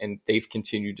now, and they've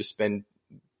continued to spend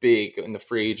big in the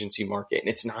free agency market, and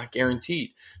it's not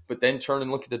guaranteed. But then turn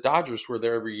and look at the Dodgers, who are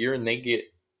there every year, and they get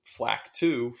flack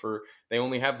too for they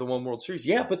only have the one World Series.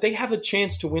 Yeah, but they have a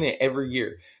chance to win it every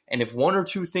year. And if one or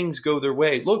two things go their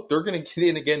way, look, they're going to get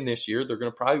in again this year. They're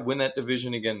going to probably win that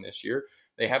division again this year.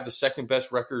 They have the second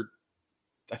best record.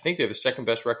 I think they have the second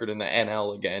best record in the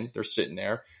NL again. They're sitting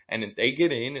there. And if they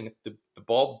get in and if the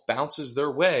ball bounces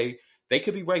their way, they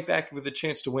could be right back with a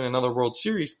chance to win another World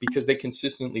Series because they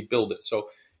consistently build it. So,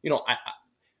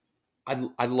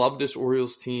 I love this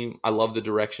Orioles team. I love the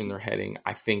direction they're heading.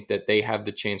 I think that they have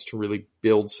the chance to really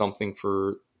build something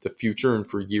for the future and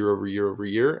for year over year over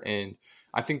year. And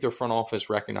I think their front office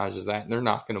recognizes that, and they're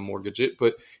not going to mortgage it.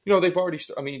 But, they've already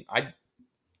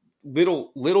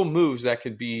little moves that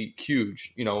could be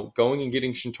huge. Going and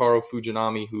getting Shintaro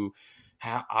Fujinami, who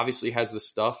obviously has the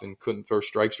stuff and couldn't throw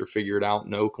strikes or figure it out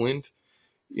in Oakland.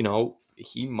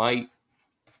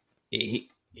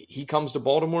 He comes to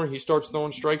Baltimore, he starts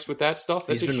throwing strikes with that stuff.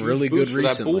 That's He's been really good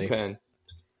recently. That bullpen.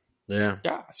 Yeah.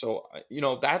 Yeah. So,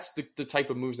 that's the type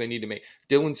of moves they need to make.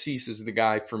 Dylan Cease is the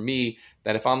guy for me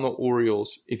that if I'm the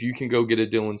Orioles, if you can go get a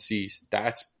Dylan Cease,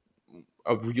 that's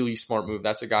a really smart move.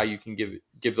 That's a guy you can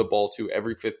give the ball to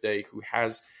every fifth day who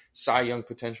has Cy Young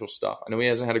potential stuff. I know he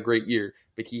hasn't had a great year,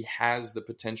 but he has the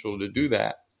potential to do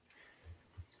that.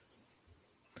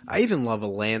 I even love a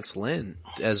Lance Lynn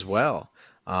as well.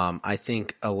 I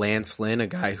think a Lance Lynn, a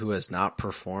guy who has not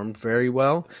performed very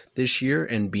well this year,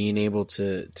 and being able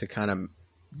to kind of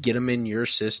get him in your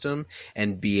system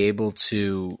and be able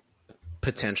to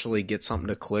potentially get something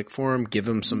to click for him, give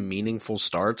him some meaningful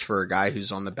starts for a guy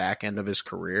who's on the back end of his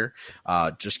career.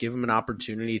 Just give him an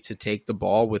opportunity to take the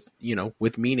ball with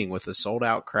meaning, with a sold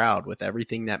out crowd, with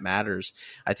everything that matters.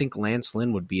 I think Lance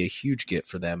Lynn would be a huge get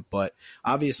for them, but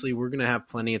obviously we're going to have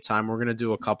plenty of time. We're going to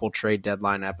do a couple trade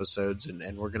deadline episodes,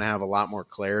 and we're going to have a lot more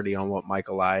clarity on what Mike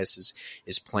Elias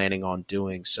is planning on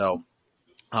doing. So,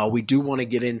 we do want to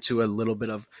get into a little bit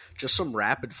of just some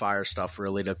rapid fire stuff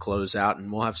really to close out,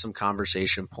 and we'll have some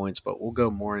conversation points, but we'll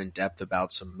go more in depth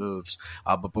about some moves.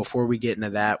 But before we get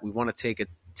into that, we want to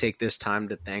take this time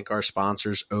to thank our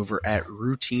sponsors over at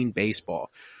Routine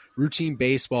Baseball. Routine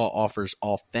Baseball offers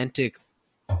authentic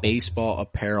baseball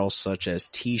apparel such as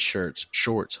t-shirts,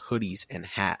 shorts, hoodies, and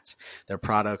hats. Their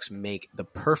products make the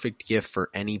perfect gift for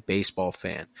any baseball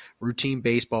fan. Routine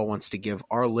Baseball wants to give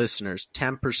our listeners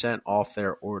 10% off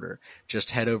their order.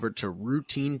 Just head over to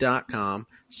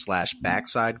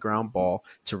routine.com/backsidegroundball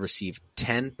to receive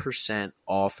 10%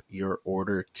 off your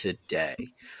order today.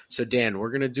 So Dan, we're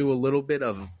going to do a little bit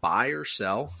of buy or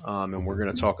sell, and we're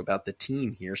going to talk about the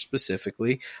team here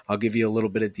specifically. I'll give you a little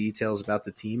bit of details about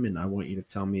the team, and I want you to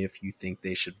tell me if you think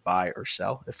they should buy or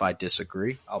sell. If I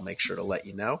disagree, I'll make sure to let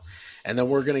you know. And then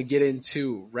we're going to get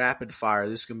into rapid fire.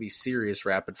 This is going to be serious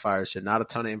rapid fire, so not a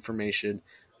ton of information.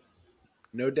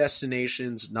 No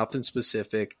destinations, nothing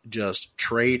specific, just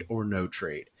trade or no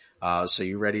trade. So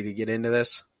you ready to get into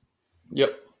this?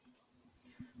 Yep.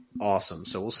 Awesome.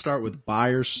 So we'll start with buy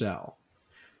or sell.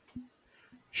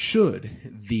 Should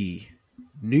the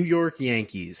New York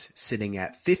Yankees, sitting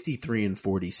at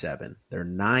 53-47, they're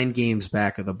 9 games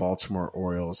back of the Baltimore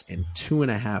Orioles and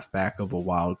 2.5 back of a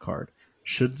wild card,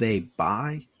 should they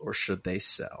buy or should they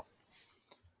sell?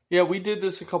 Yeah, we did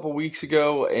this a couple weeks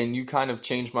ago, and you kind of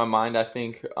changed my mind, I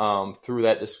think, through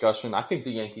that discussion. I think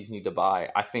the Yankees need to buy.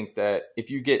 I think that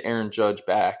if you get Aaron Judge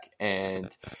back and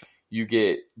you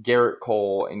get Garrett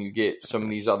Cole and you get some of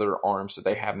these other arms that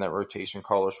they have in that rotation,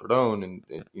 Carlos Rodon, and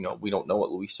we don't know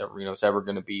what Luis Severino is ever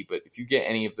going to be, but if you get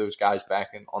any of those guys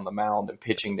back on the mound and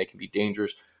pitching, they can be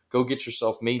dangerous. Go get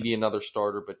yourself maybe another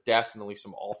starter, but definitely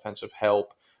some offensive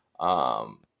help,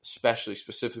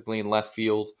 specifically in left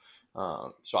field.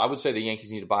 So I would say the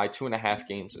Yankees need to buy. 2.5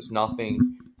 games is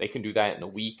nothing. They can do that in a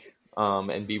week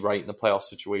and be right in the playoff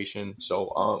situation.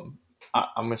 So I'm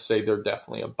going to say they're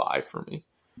definitely a buy for me.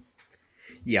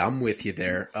 Yeah, I'm with you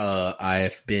there.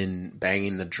 I've been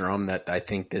banging the drum that I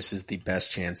think this is the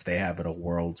best chance they have at a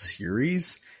World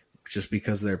Series just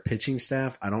because of their pitching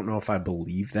staff. I don't know if I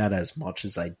believe that as much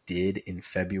as I did in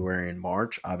February and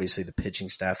March. Obviously, the pitching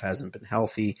staff hasn't been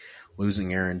healthy.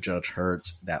 Losing Aaron Judge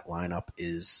hurts. That lineup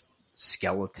is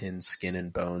skeleton, skin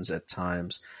and bones at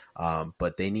times,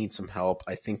 but they need some help.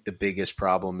 I think the biggest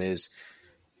problem is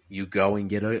you go and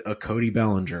get a Cody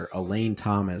Bellinger, a Lane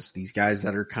Thomas, these guys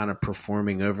that are kind of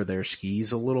performing over their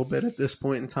skis a little bit at this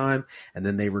point in time, and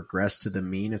then they regress to the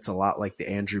mean. It's a lot like the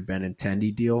Andrew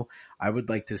Benintendi deal. I would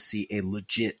like to see a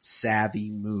legit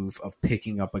savvy move of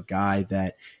picking up a guy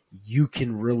that you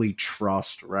can really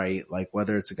trust, right? Like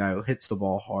whether it's a guy who hits the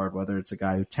ball hard, whether it's a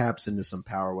guy who taps into some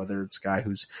power, whether it's a guy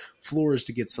whose floor is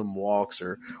to get some walks,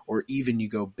 or even you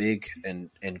go big and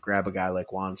grab a guy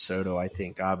like Juan Soto, I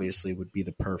think obviously would be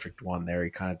the perfect one there. He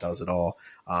kind of does it all.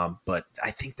 But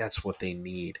I think that's what they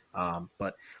need.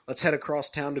 But let's head across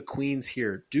town to Queens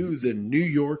here. Do the New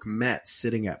York Mets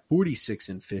sitting at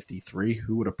 46-53.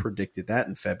 Who would have predicted that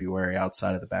in February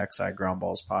outside of the Backside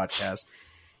Groundballs podcast?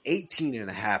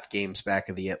 18.5 games back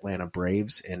of the Atlanta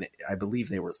Braves, and I believe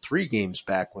they were 3 games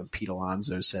back when Pete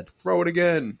Alonso said, throw it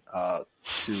again,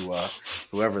 to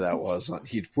whoever that was.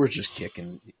 We're just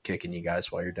kicking you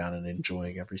guys while you're down and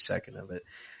enjoying every second of it.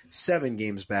 7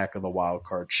 games back of the wild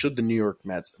card. Should the New York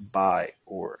Mets buy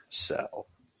or sell?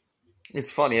 It's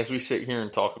funny, as we sit here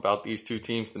and talk about these two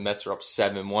teams, the Mets are up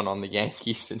 7-1 on the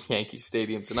Yankees in Yankee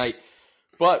Stadium tonight.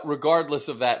 But regardless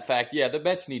of that fact, yeah, the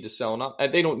Mets need to sell.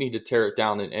 They don't need to tear it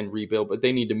down and rebuild, but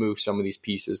they need to move some of these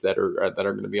pieces that are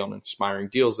going to be on expiring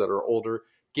deals that are older.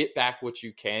 Get back what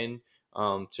you can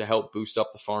to help boost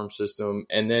up the farm system,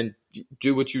 and then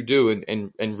do what you do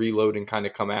and reload and kind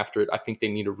of come after it. I think they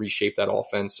need to reshape that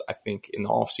offense. I think in the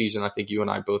offseason, I think you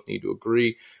and I both need to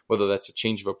agree, whether that's a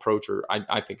change of approach or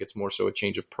I think it's more so a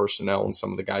change of personnel and some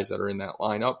of the guys that are in that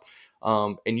lineup.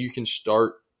 And you can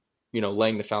start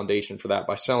laying the foundation for that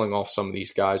by selling off some of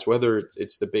these guys, whether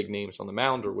it's the big names on the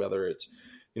mound or whether it's,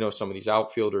 some of these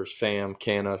outfielders, Pham,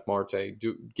 Canna, Marte.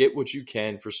 Get what you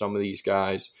can for some of these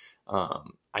guys.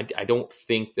 I don't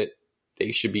think that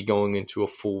they should be going into a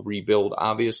full rebuild,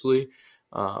 obviously,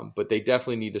 but they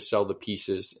definitely need to sell the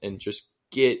pieces and just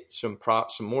get some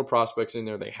more prospects in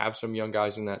there. They have some young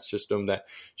guys in that system that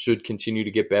should continue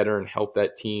to get better and help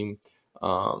that team.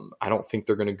 I don't think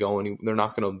they're going to go they're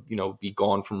not going to, be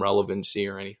gone from relevancy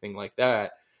or anything like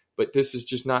that. But this is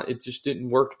just not, it just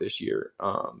didn't work this year.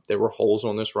 There were holes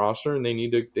on this roster and they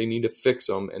need to fix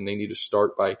them, and they need to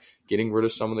start by getting rid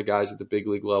of some of the guys at the big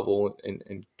league level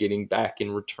and getting back in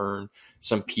return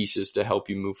some pieces to help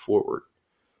you move forward.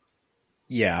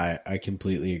 Yeah, I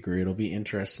completely agree. It'll be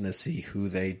interesting to see who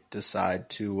they decide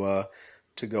to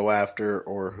go after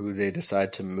or who they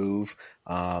decide to move.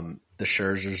 The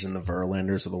Scherzers and the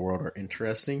Verlanders of the world are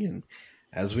interesting. And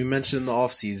as we mentioned in the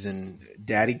offseason,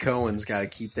 Daddy Cohen's got to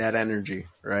keep that energy,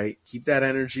 right? Keep that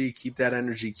energy.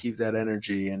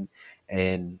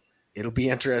 And it'll be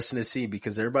interesting to see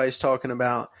because everybody's talking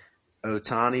about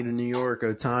Ohtani to New York.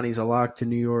 Ohtani's a lock to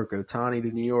New York. Ohtani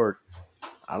to New York.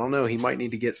 I don't know. He might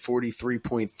need to get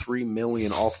 $43.3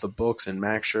 million off the books in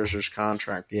Max Scherzer's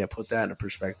contract. Yeah, put that into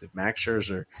perspective. Max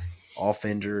Scherzer, off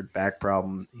injured, back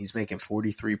problem. He's making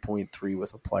 $43.3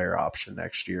 with a player option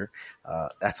next year.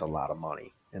 That's a lot of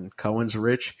money. And Cohen's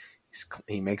rich.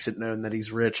 He makes it known that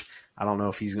he's rich. I don't know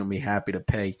if he's going to be happy to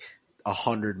pay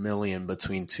 $100 million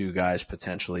between two guys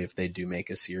potentially if they do make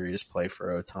a serious play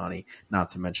for Ohtani. Not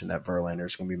to mention that Verlander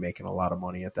is going to be making a lot of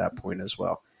money at that point as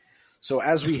well. So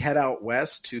as we head out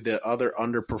west to the other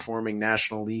underperforming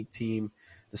National League team,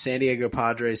 the San Diego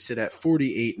Padres sit at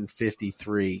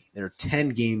 48-53. They're 10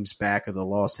 games back of the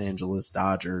Los Angeles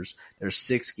Dodgers. They're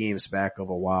 6 games back of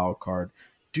a wild card.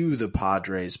 Do the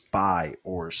Padres buy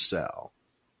or sell?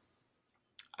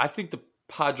 I think the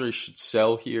Padres should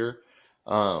sell here.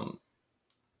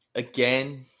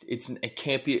 Again,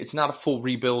 it's not a full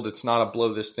rebuild. It's not a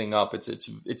blow this thing up.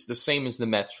 It's the same as the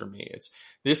Mets for me. It's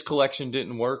this collection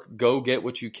didn't work. Go get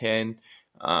what you can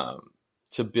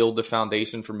to build the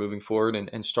foundation for moving forward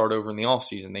and start over in the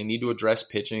offseason. They need to address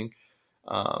pitching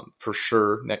for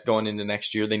sure. Going into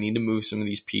next year, they need to move some of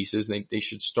these pieces. They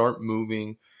should start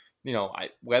moving.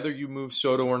 Whether you move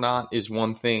Soto or not is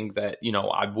one thing that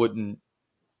I wouldn't.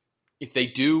 If they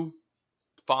do,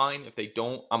 fine. If they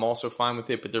don't, I'm also fine with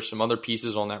it. But there's some other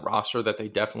pieces on that roster that they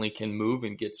definitely can move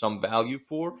and get some value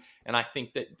for. And I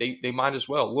think that they might as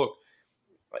well. Look,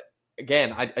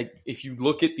 again, if you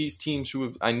look at these teams who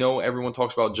have, I know everyone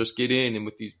talks about just get in and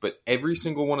with these, but every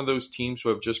single one of those teams who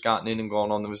have just gotten in and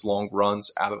gone on those long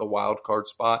runs out of the wild card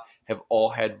spot have all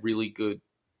had really good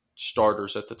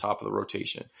starters at the top of the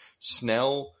rotation.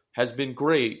 Snell has been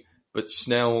great, but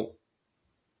Snell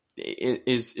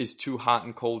is too hot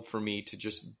and cold for me to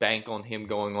just bank on him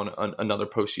going on another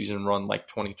postseason run like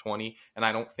 2020. And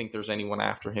I don't think there's anyone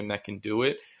after him that can do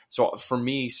it. So for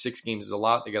me, 6 games is a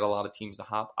lot. They got a lot of teams to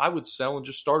hop. I would sell and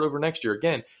just start over next year.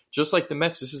 Again, just like the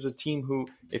Mets, this is a team who,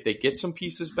 if they get some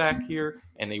pieces back here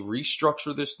and they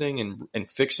restructure this thing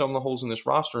and fix some of the holes in this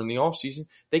roster in the offseason,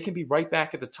 they can be right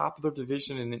back at the top of their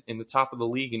division and in the top of the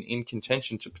league and in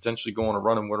contention to potentially go on a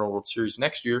run and win a World Series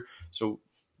next year. So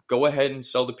go ahead and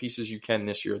sell the pieces you can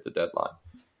this year at the deadline.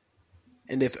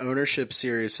 And if ownership's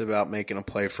serious about making a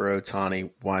play for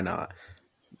Ohtani, why not?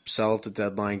 Sell at the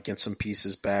deadline, get some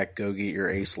pieces back, go get your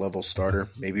ace level starter,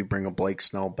 maybe bring a Blake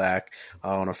Snell back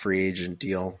on a free agent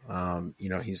deal.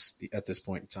 He's at this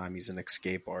point in time, he's an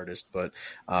escape artist, but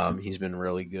he's been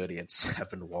really good. He had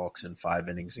 7 walks in 5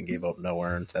 innings and gave up no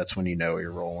earned. That's when you know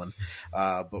you're rolling.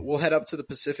 But we'll head up to the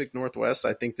Pacific Northwest.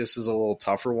 I think this is a little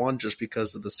tougher one just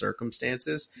because of the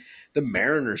circumstances. The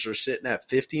Mariners are sitting at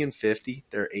 50-50.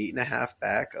 They're 8.5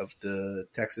 back of the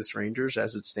Texas Rangers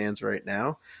as it stands right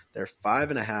now. They're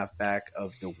 5.5 back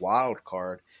of the wild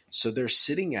card. So they're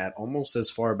sitting at almost as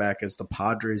far back as the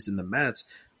Padres and the Mets,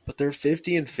 but they're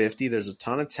 50-50. There's a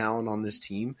ton of talent on this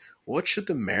team. What should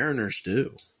the Mariners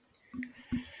do?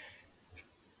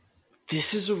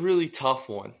 This is a really tough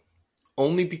one.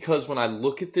 Only because when I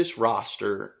look at this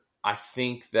roster, I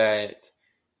think that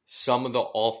some of the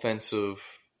offensive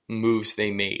moves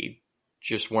they made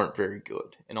just weren't very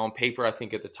good. And on paper, I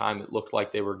think at the time it looked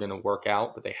like they were going to work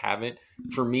out, but they haven't.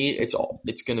 For me, it's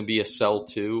going to be a sell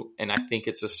too, and I think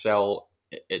it's a sell.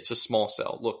 It's a small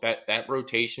sell. Look, that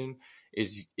rotation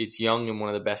is young and one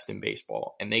of the best in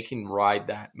baseball, and they can ride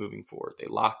that moving forward. They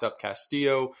locked up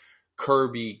Castillo,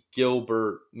 Kirby,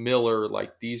 Gilbert, Miller,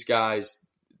 like these guys.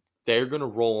 They're going to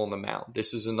roll on the mound.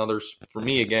 This is another, for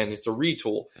me, again, it's a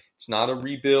retool. It's not a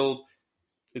rebuild.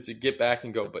 It's a get back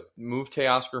and go. But move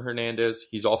Teoscar Hernandez.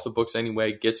 He's off the books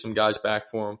anyway. Get some guys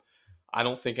back for him. I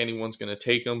don't think anyone's going to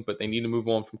take him, but they need to move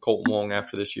on from Colton Wong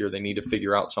after this year. They need to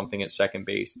figure out something at second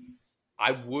base.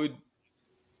 I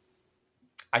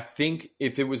think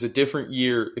if it was a different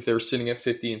year, if they were sitting at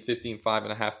 50 and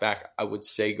 5.5 back, I would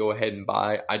say go ahead and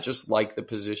buy. I just like the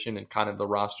position and kind of the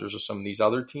rosters of some of these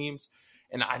other teams.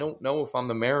 And I don't know if I'm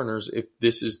the Mariners, if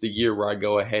this is the year where I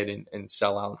go ahead and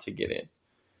sell out to get in.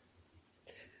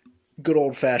 Good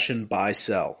old-fashioned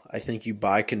buy-sell. I think you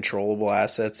buy controllable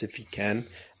assets if you can.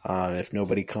 If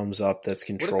nobody comes up that's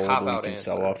controllable, you can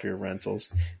sell off your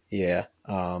rentals. Yeah,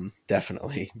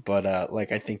 definitely. But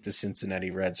I think the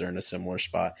Cincinnati Reds are in a similar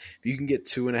spot. If you can get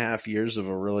 2.5 years of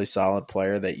a really solid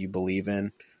player that you believe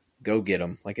in, go get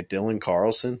him. Like a Dylan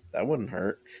Carlson, that wouldn't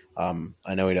hurt.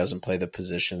 I know he doesn't play the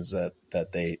positions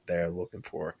that they're looking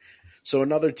for. So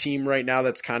another team right now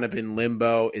that's kind of in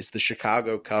limbo is the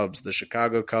Chicago Cubs. The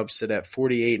Chicago Cubs sit at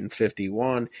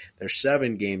 48-51. They're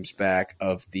 7 games back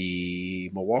of the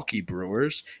Milwaukee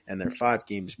Brewers, and they're 5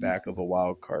 games back of a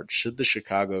wild card. Should the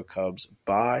Chicago Cubs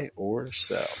buy or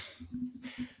sell?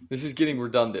 This is getting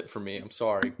redundant for me. I'm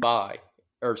sorry.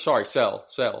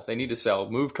 Sell. They need to sell.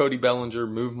 Move Cody Bellinger,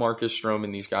 move Marcus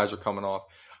Stroman. These guys are coming off.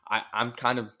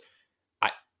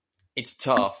 It's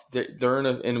tough. They're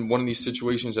in one of these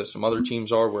situations that some other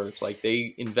teams are where it's like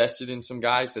they invested in some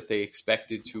guys that they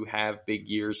expected to have big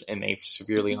years and they've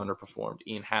severely underperformed.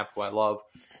 Ian Happ, who I love,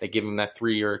 they give him that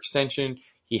 3-year extension.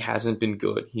 He hasn't been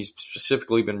good. He's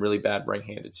specifically been really bad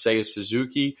right-handed. Seiya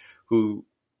Suzuki, who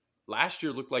last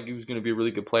year looked like he was going to be a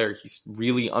really good player. He's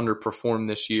really underperformed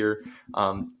this year.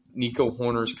 Nico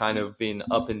Horner's kind of been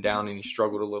up and down and he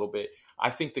struggled a little bit. I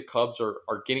think the Cubs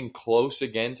are getting close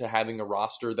again to having a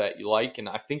roster that you like. And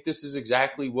I think this is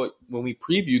exactly what, when we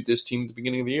previewed this team at the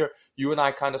beginning of the year, you and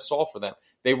I kind of saw for them.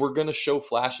 They were going to show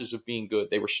flashes of being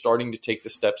good. They were starting to take the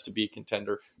steps to be a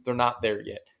contender. They're not there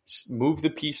yet. Move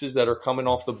the pieces that are coming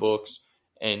off the books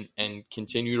and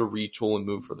continue to retool and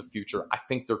move for the future. I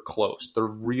think they're close. They're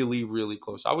really, really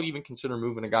close. I would even consider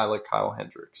moving a guy like Kyle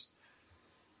Hendricks.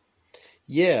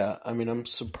 Yeah, I mean, I'm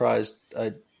surprised.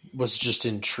 I was just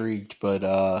intrigued, but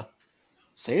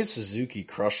Seiya Suzuki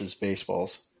crushes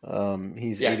baseballs.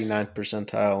 He's 89th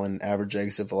percentile in average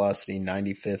exit velocity,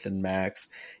 95th in max,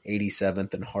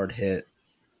 87th in hard hit.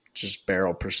 Just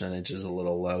barrel percentage is a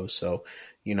little low. So,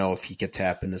 if he could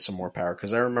tap into some more power.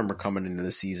 Because I remember coming into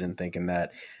the season thinking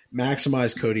that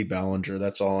maximize Cody Bellinger.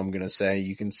 That's all I'm going to say.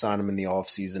 You can sign him in the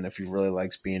offseason if he really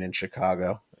likes being in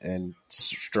Chicago. And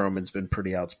Stroman's been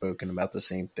pretty outspoken about the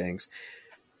same things.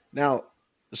 Now,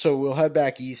 so we'll head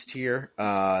back east here.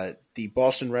 The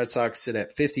Boston Red Sox sit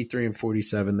at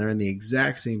 53-47. They're in the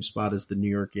exact same spot as the New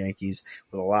York Yankees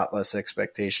with a lot less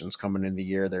expectations coming into the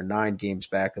year. They're 9 games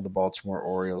back of the Baltimore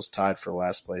Orioles, tied for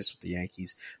last place with the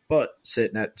Yankees, but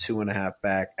sitting at 2.5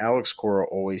 back. Alex Cora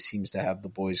always seems to have the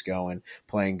boys going,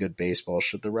 playing good baseball.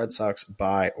 Should the Red Sox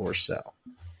buy or sell?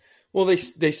 Well, they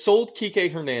sold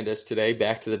Kike Hernandez today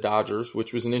back to the Dodgers,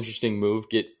 which was an interesting move.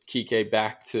 Get Kike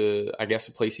back to, I guess,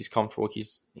 a place he's comfortable.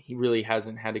 He really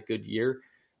hasn't had a good year.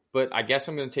 But I guess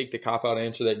I'm going to take the cop-out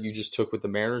answer that you just took with the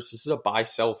Mariners. This is a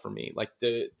buy-sell for me. Like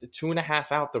the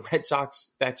 2.5 out, the Red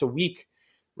Sox, that's a week,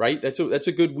 right? That's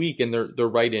a good week, and they're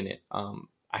right in it.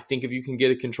 I think if you can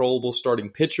get a controllable starting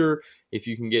pitcher, if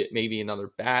you can get maybe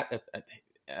another bat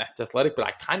that's athletic,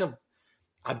 but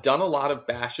I've done a lot of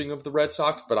bashing of the Red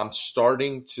Sox, but I'm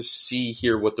starting to see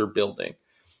here what they're building.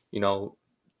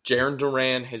 Jarren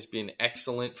Duran has been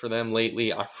excellent for them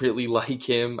lately. I really like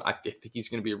him. I think he's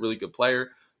going to be a really good player.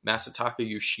 Masataka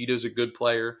Yoshida's a good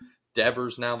player.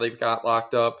 Devers now they've got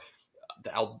locked up.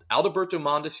 The Alberto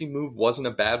Mondesi move wasn't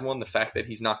a bad one. The fact that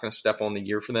he's not going to step on the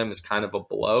year for them is kind of a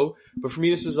blow. But for me,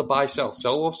 this is a buy-sell.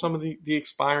 Sell off some of the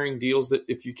expiring deals that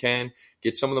if you can,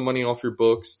 get some of the money off your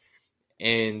books.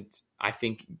 And I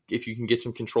think if you can get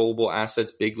some controllable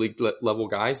assets, big league level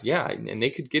guys, yeah, and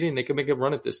they could get in, they could make a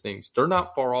run at this thing. They're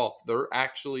not far off.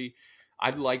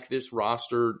 I'd like this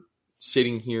roster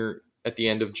sitting here at the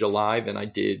end of July than I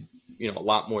did, a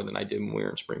lot more than I did when we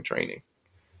were in spring training.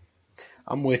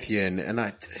 I'm with you, and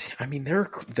I mean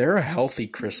they're a healthy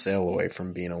Chris Sale away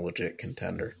from being a legit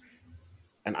contender,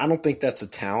 and I don't think that's a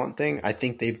talent thing. I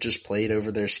think they've just played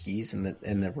over their skis, and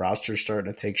the roster's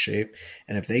starting to take shape.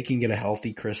 And if they can get a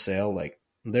healthy Chris Sale,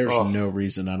 there's no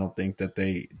reason I don't think that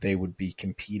they would be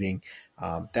competing.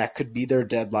 That could be their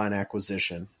deadline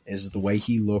acquisition. Is the way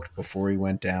he looked before he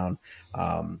went down.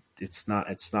 It's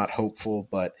not hopeful,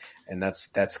 and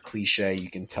that's cliche. You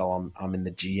can tell I'm in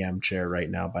the GM chair right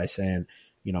now by saying,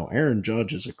 Aaron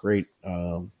Judge is a great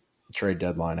trade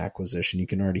deadline acquisition. You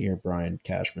can already hear Brian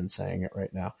Cashman saying it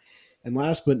right now. And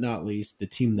last but not least, the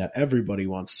team that everybody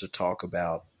wants to talk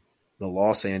about, the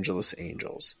Los Angeles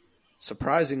Angels.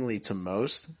 Surprisingly to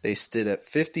most, they stood at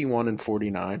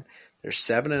 51-49. They're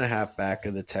 7.5 back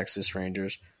of the Texas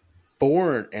Rangers,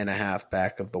 4.5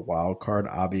 back of the wild card.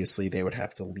 Obviously, they would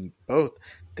have to lead both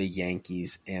the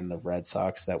Yankees and the Red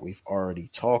Sox that we've already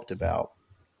talked about.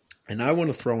 And I want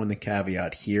to throw in the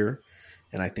caveat here,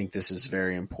 and I think this is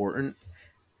very important.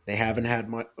 They haven't had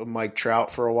Mike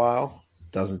Trout for a while.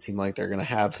 Doesn't seem like they're going to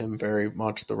have him very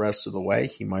much the rest of the way.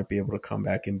 He might be able to come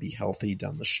back and be healthy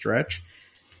down the stretch.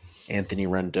 Anthony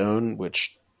Rendon,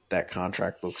 which that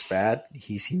contract looks bad.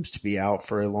 He seems to be out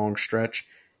for a long stretch.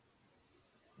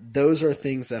 Those are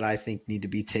things that I think need to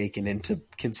be taken into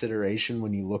consideration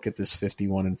when you look at this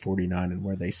 51-49 and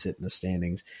where they sit in the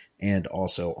standings, and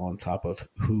also on top of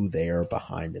who they are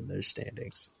behind in those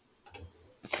standings.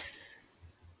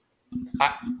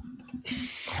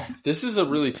 This is a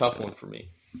really tough one for me.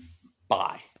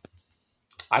 Buy.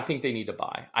 I think they need to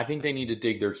buy. I think they need to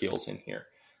dig their heels in here.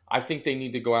 I think they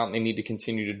need to go out and they need to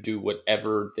continue to do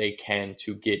whatever they can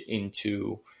to get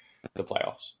into the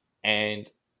playoffs. And,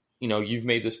 you've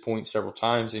made this point several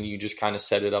times, and you just kind of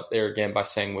set it up there again by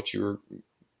saying what you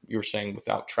were saying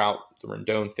without Trout, the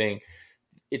Rendon thing.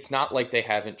 It's not like they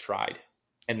haven't tried,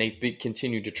 and they've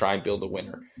continued to try and build a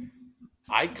winner.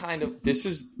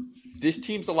 This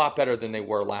team's a lot better than they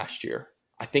were last year.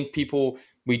 I think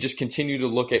we just continue to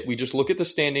look at the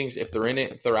standings, if they're in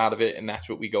it, if they're out of it, and that's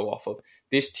what we go off of.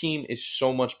 This team is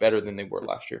so much better than they were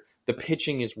last year. The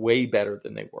pitching is way better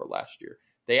than they were last year.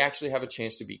 They actually have a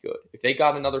chance to be good. If they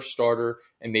got another starter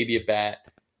and maybe a bat,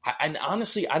 and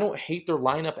honestly, I don't hate their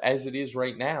lineup as it is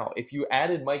right now. If you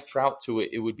added Mike Trout to it,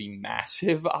 it would be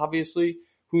massive, obviously.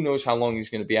 Who knows how long he's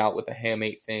going to be out with the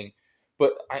hamate thing.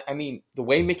 But, I mean, the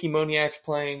way Mickey Moniak's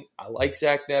playing, I like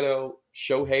Zach Neto.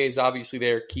 Shohei is obviously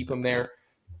there. Keep him there.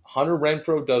 Hunter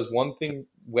Renfroe does one thing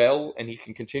well, and he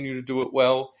can continue to do it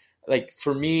well.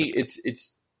 For me,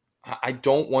 I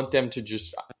don't want them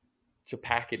to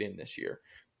pack it in this year.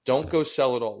 Don't go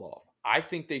sell it all off. I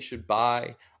think they should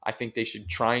buy. I think they should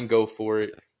try and go for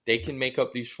it. They can make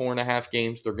up these 4.5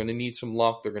 games. They're going to need some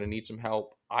luck. They're going to need some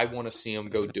help. I want to see them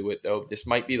go do it, though. This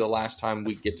might be the last time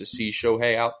we get to see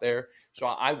Shohei out there. So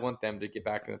I want them to get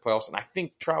back in the playoffs. And I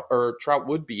think Trout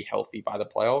would be healthy by the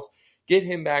playoffs. Get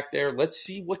him back there. Let's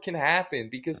see what can happen,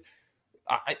 because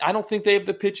I don't think they have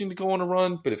the pitching to go on a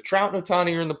run. But if Trout and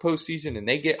Ohtani are in the postseason and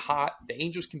they get hot, the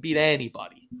Angels can beat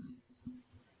anybody.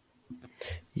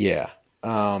 Yeah.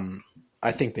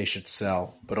 I think they should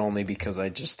sell, but only because I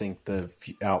just think the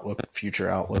future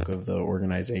outlook of the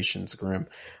organization's grim.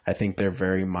 I think they're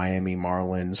very Miami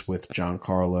Marlins with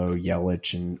Giancarlo,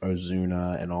 Yelich, and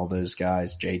Ozuna and all those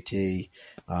guys, JT,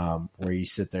 where you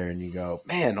sit there and you go,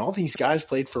 man, all these guys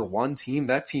played for one team.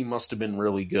 That team must have been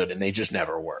really good, and they just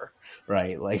never were,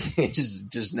 right? It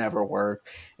just never worked.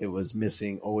 It was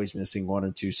always missing one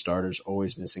or two starters,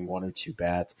 always missing one or two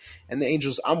bats. And the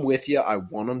Angels, I'm with you. I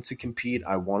want them to compete.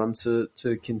 I want them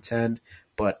to contend.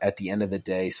 But at the end of the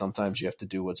day, sometimes you have to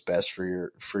do what's best for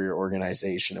your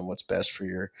organization and what's best for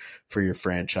your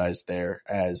franchise there,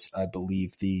 as I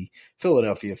believe the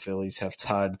Philadelphia Phillies have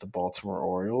tied the Baltimore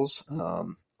Orioles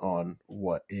on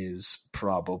what is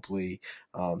probably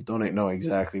don't know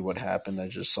exactly what happened. I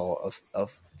just saw a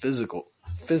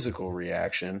physical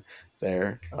reaction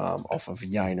there off of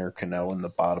Yiner Cano in the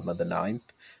bottom of the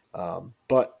ninth.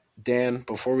 But Dan,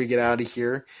 before we get out of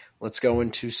here, let's go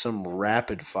into some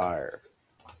rapid fire.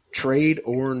 Trade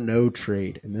or no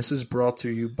trade. And this is brought to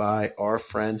you by our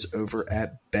friends over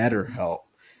at BetterHelp.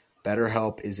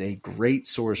 BetterHelp is a great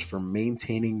source for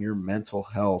maintaining your mental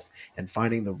health, and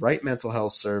finding the right mental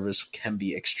health service can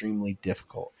be extremely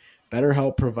difficult.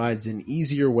 BetterHelp provides an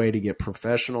easier way to get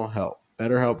professional help.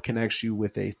 BetterHelp connects you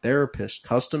with a therapist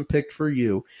custom picked for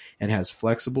you and has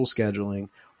flexible scheduling,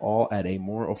 all at a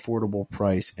more affordable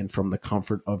price and from the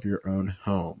comfort of your own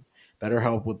home.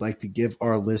 BetterHelp would like to give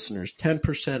our listeners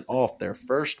 10% off their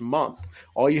first month.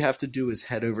 All you have to do is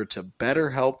head over to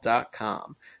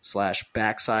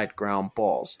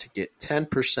betterhelp.com/backsidegroundballs to get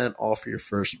 10% off your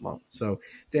first month. So,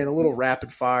 Dan, a little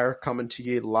rapid fire coming to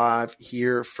you live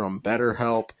here from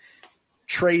BetterHelp.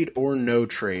 Trade or no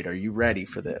trade? Are you ready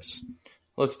for this?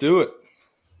 Let's do it.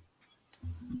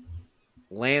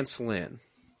 Lance Lynn.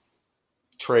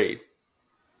 Trade.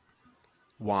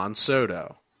 Juan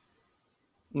Soto.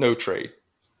 No trade.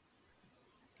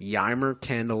 Yeimer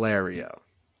Candelario.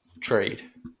 Trade.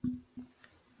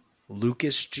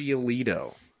 Lucas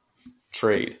Giolito.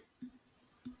 Trade.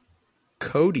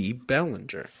 Cody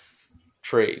Bellinger.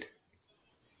 Trade.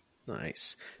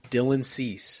 Nice. Dylan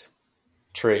Cease.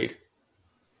 Trade.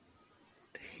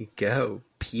 There you go.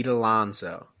 Pete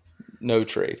Alonso. No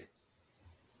trade.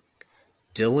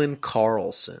 Dylan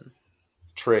Carlson.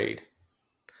 Trade.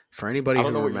 For anybody I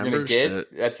don't who know what you're gonna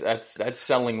remembers, get. That's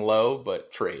selling low,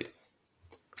 but trade.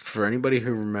 for anybody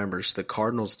who remembers, the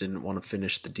Cardinals didn't want to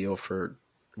finish the deal for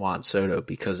Juan Soto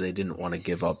because they didn't want to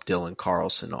give up Dylan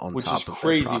Carlson on Which top is of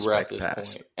crazy their we're at prospect this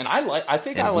pass. point. And I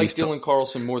think I like Dylan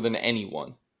Carlson more than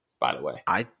anyone, by the way.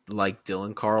 I like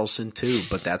Dylan Carlson too,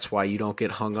 but that's why you don't get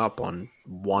hung up on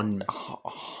one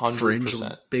 100%. fringe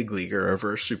big leaguer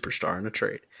over a superstar in a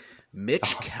trade.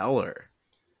 Mitch Keller.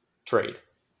 Trade.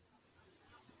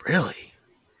 Really?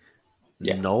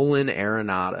 Yeah. Nolan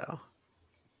Arenado.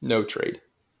 No trade.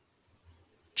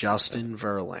 Justin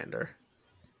Verlander.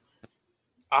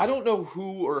 I don't know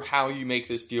who or how you make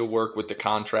this deal work with the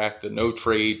contract, the no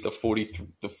trade, the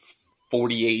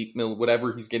 48 mil,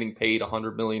 whatever he's getting paid,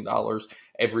 $100 million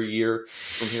every year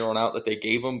from here on out that they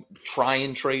gave him. Try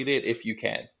and trade it if you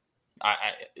can.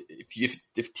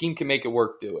 If team can make it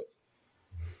work, do it.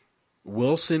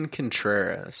 Wilson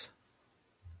Contreras.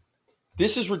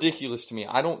 This is ridiculous to me.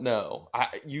 I don't know.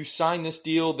 You sign this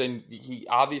deal, then he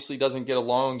obviously doesn't get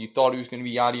along. You thought he was going to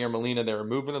be Yadier Molina. They were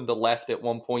moving him to left at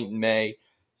one point in May.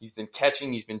 He's been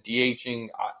catching. He's been DHing.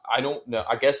 I don't know.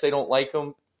 I guess they don't like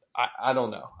him. I don't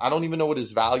know. I don't even know what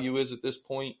his value is at this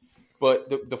point.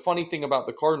 But the funny thing about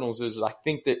the Cardinals is I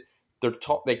think that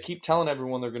they keep telling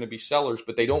everyone they're going to be sellers,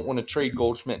 but they don't want to trade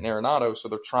Goldschmidt and Arenado, so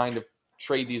they're trying to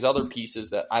trade these other pieces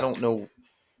that I don't know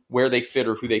where they fit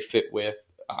or who they fit with.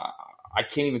 I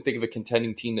can't even think of a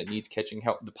contending team that needs catching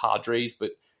help. The Padres,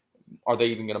 but are they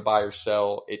even going to buy or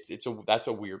sell? That's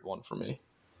a weird one for me.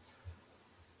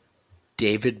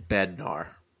 David Bednar.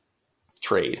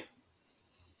 Trade.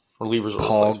 Relievers.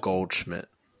 Paul Goldschmidt.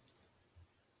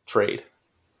 Trade.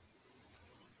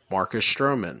 Marcus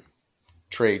Stroman.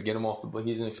 Trade. Get him off the.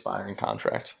 He's an expiring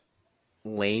contract.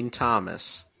 Lane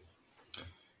Thomas.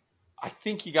 I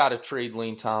think you got to trade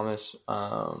Lane Thomas.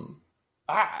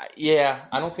 Yeah,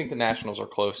 I don't think the Nationals are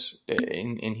close,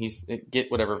 and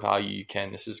get whatever value you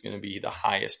can. This is going to be the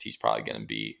highest he's probably going to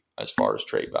be as far as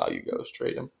trade value goes.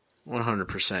 Trade him.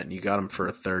 100%. You got him for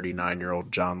a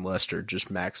 39-year-old John Lester.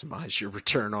 Just maximize your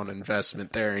return on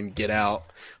investment there and get out,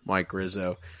 Mike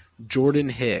Rizzo. Jordan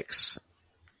Hicks.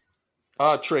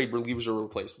 Trade. Relievers are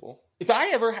replaceable. If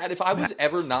I was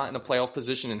ever not in a playoff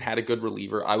position and had a good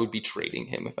reliever, I would be trading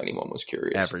him if anyone was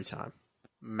curious. Every time.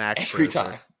 Max Every Scherzer.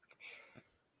 time.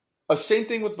 Same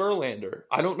thing with Verlander.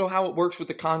 I don't know how it works with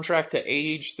the contract to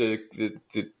age, the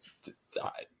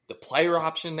player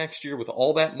option next year with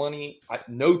all that money.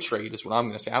 No trade is what I'm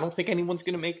going to say. I don't think anyone's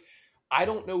going to make. I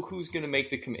don't know who's going to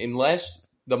make unless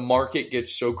the market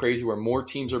gets so crazy where more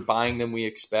teams are buying than we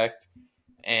expect,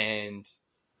 and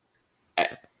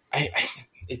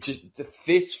it just the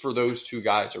fits for those two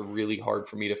guys are really hard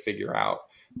for me to figure out.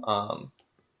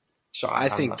 So I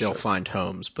think they'll find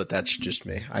homes, but that's just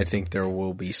me. I think there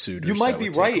will be suitors. You might be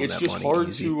right. It's just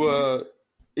hard to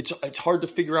it's hard to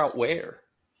figure out where.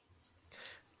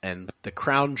 And the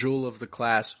crown jewel of the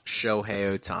class,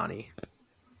 Shohei Ohtani.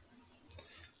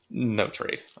 No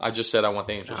trade. I just said I want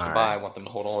the Angels to All buy. right. I want them to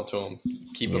hold on to them,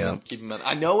 keep Yeah. them, keep them.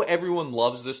 I know everyone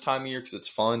loves this time of year because it's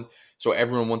fun. So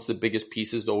everyone wants the biggest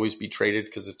pieces to always be traded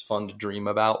because it's fun to dream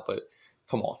about. But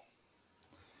come on.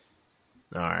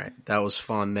 All right, that was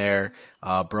fun there.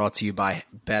 Brought to you by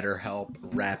BetterHelp,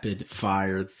 rapid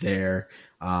fire there.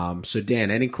 So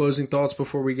Dan, any closing thoughts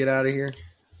before we get out of here?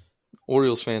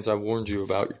 Orioles fans, I warned you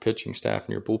about your pitching staff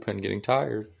and your bullpen getting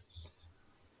tired.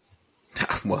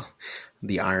 Well,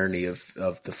 the irony of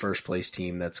the first place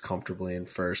team that's comfortably in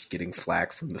first getting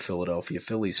flack from the Philadelphia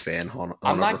Phillies fan on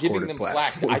I'm a not giving recorded them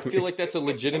platform. flack. I feel like that's a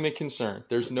legitimate concern.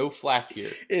 There's no flack here.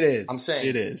 It is. I'm saying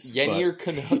it is.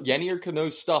 Yennier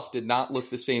Cano's stuff did not look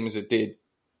the same as it did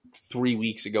 3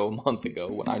 weeks ago, a month ago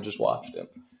when I just watched him.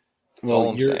 That's all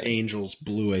Well, I'm your saying. Angels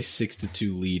blew a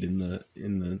 6-2 lead in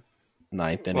the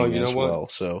ninth inning Well, you as know what? well,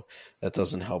 so that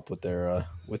doesn't help with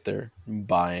their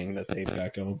buying that they've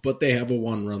got going. But they have a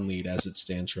 1-run lead as it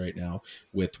stands right now,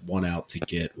 with 1 out to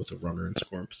get with a runner in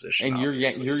scoring position. And your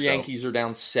obviously. So, Yankees are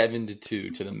down 7-2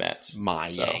 to the Mets.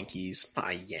 my So, Yankees.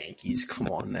 Come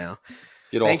on now.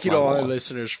 Get off Thank you my to all our lawn.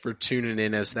 listeners for tuning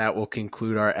in, as that will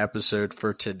conclude our episode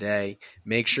for today.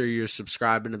 Make sure you're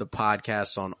subscribing to the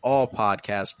podcast on all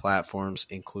podcast platforms,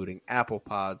 including Apple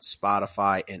Pods,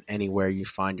 Spotify, and anywhere you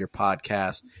find your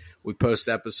podcast. We post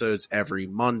episodes every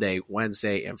Monday,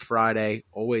 Wednesday, and Friday,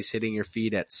 always hitting your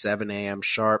feed at 7 a.m.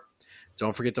 sharp.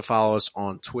 Don't forget to follow us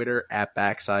on Twitter at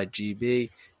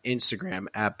BacksideGB, Instagram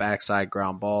at Backside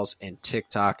Ground Balls, and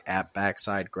TikTok at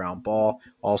Backside Ground Ball.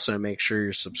 Also, make sure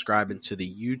you're subscribing to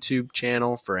the YouTube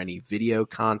channel for any video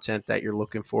content that you're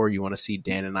looking for. You want to see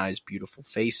Dan and I's beautiful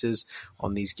faces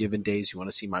on these given days. You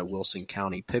want to see my Wilson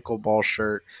County pickleball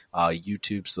shirt.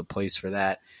 YouTube's the place for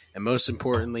that. And most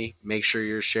importantly, make sure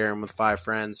you're sharing with 5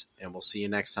 friends, and we'll see you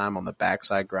next time on the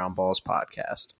Backside Ground Balls podcast.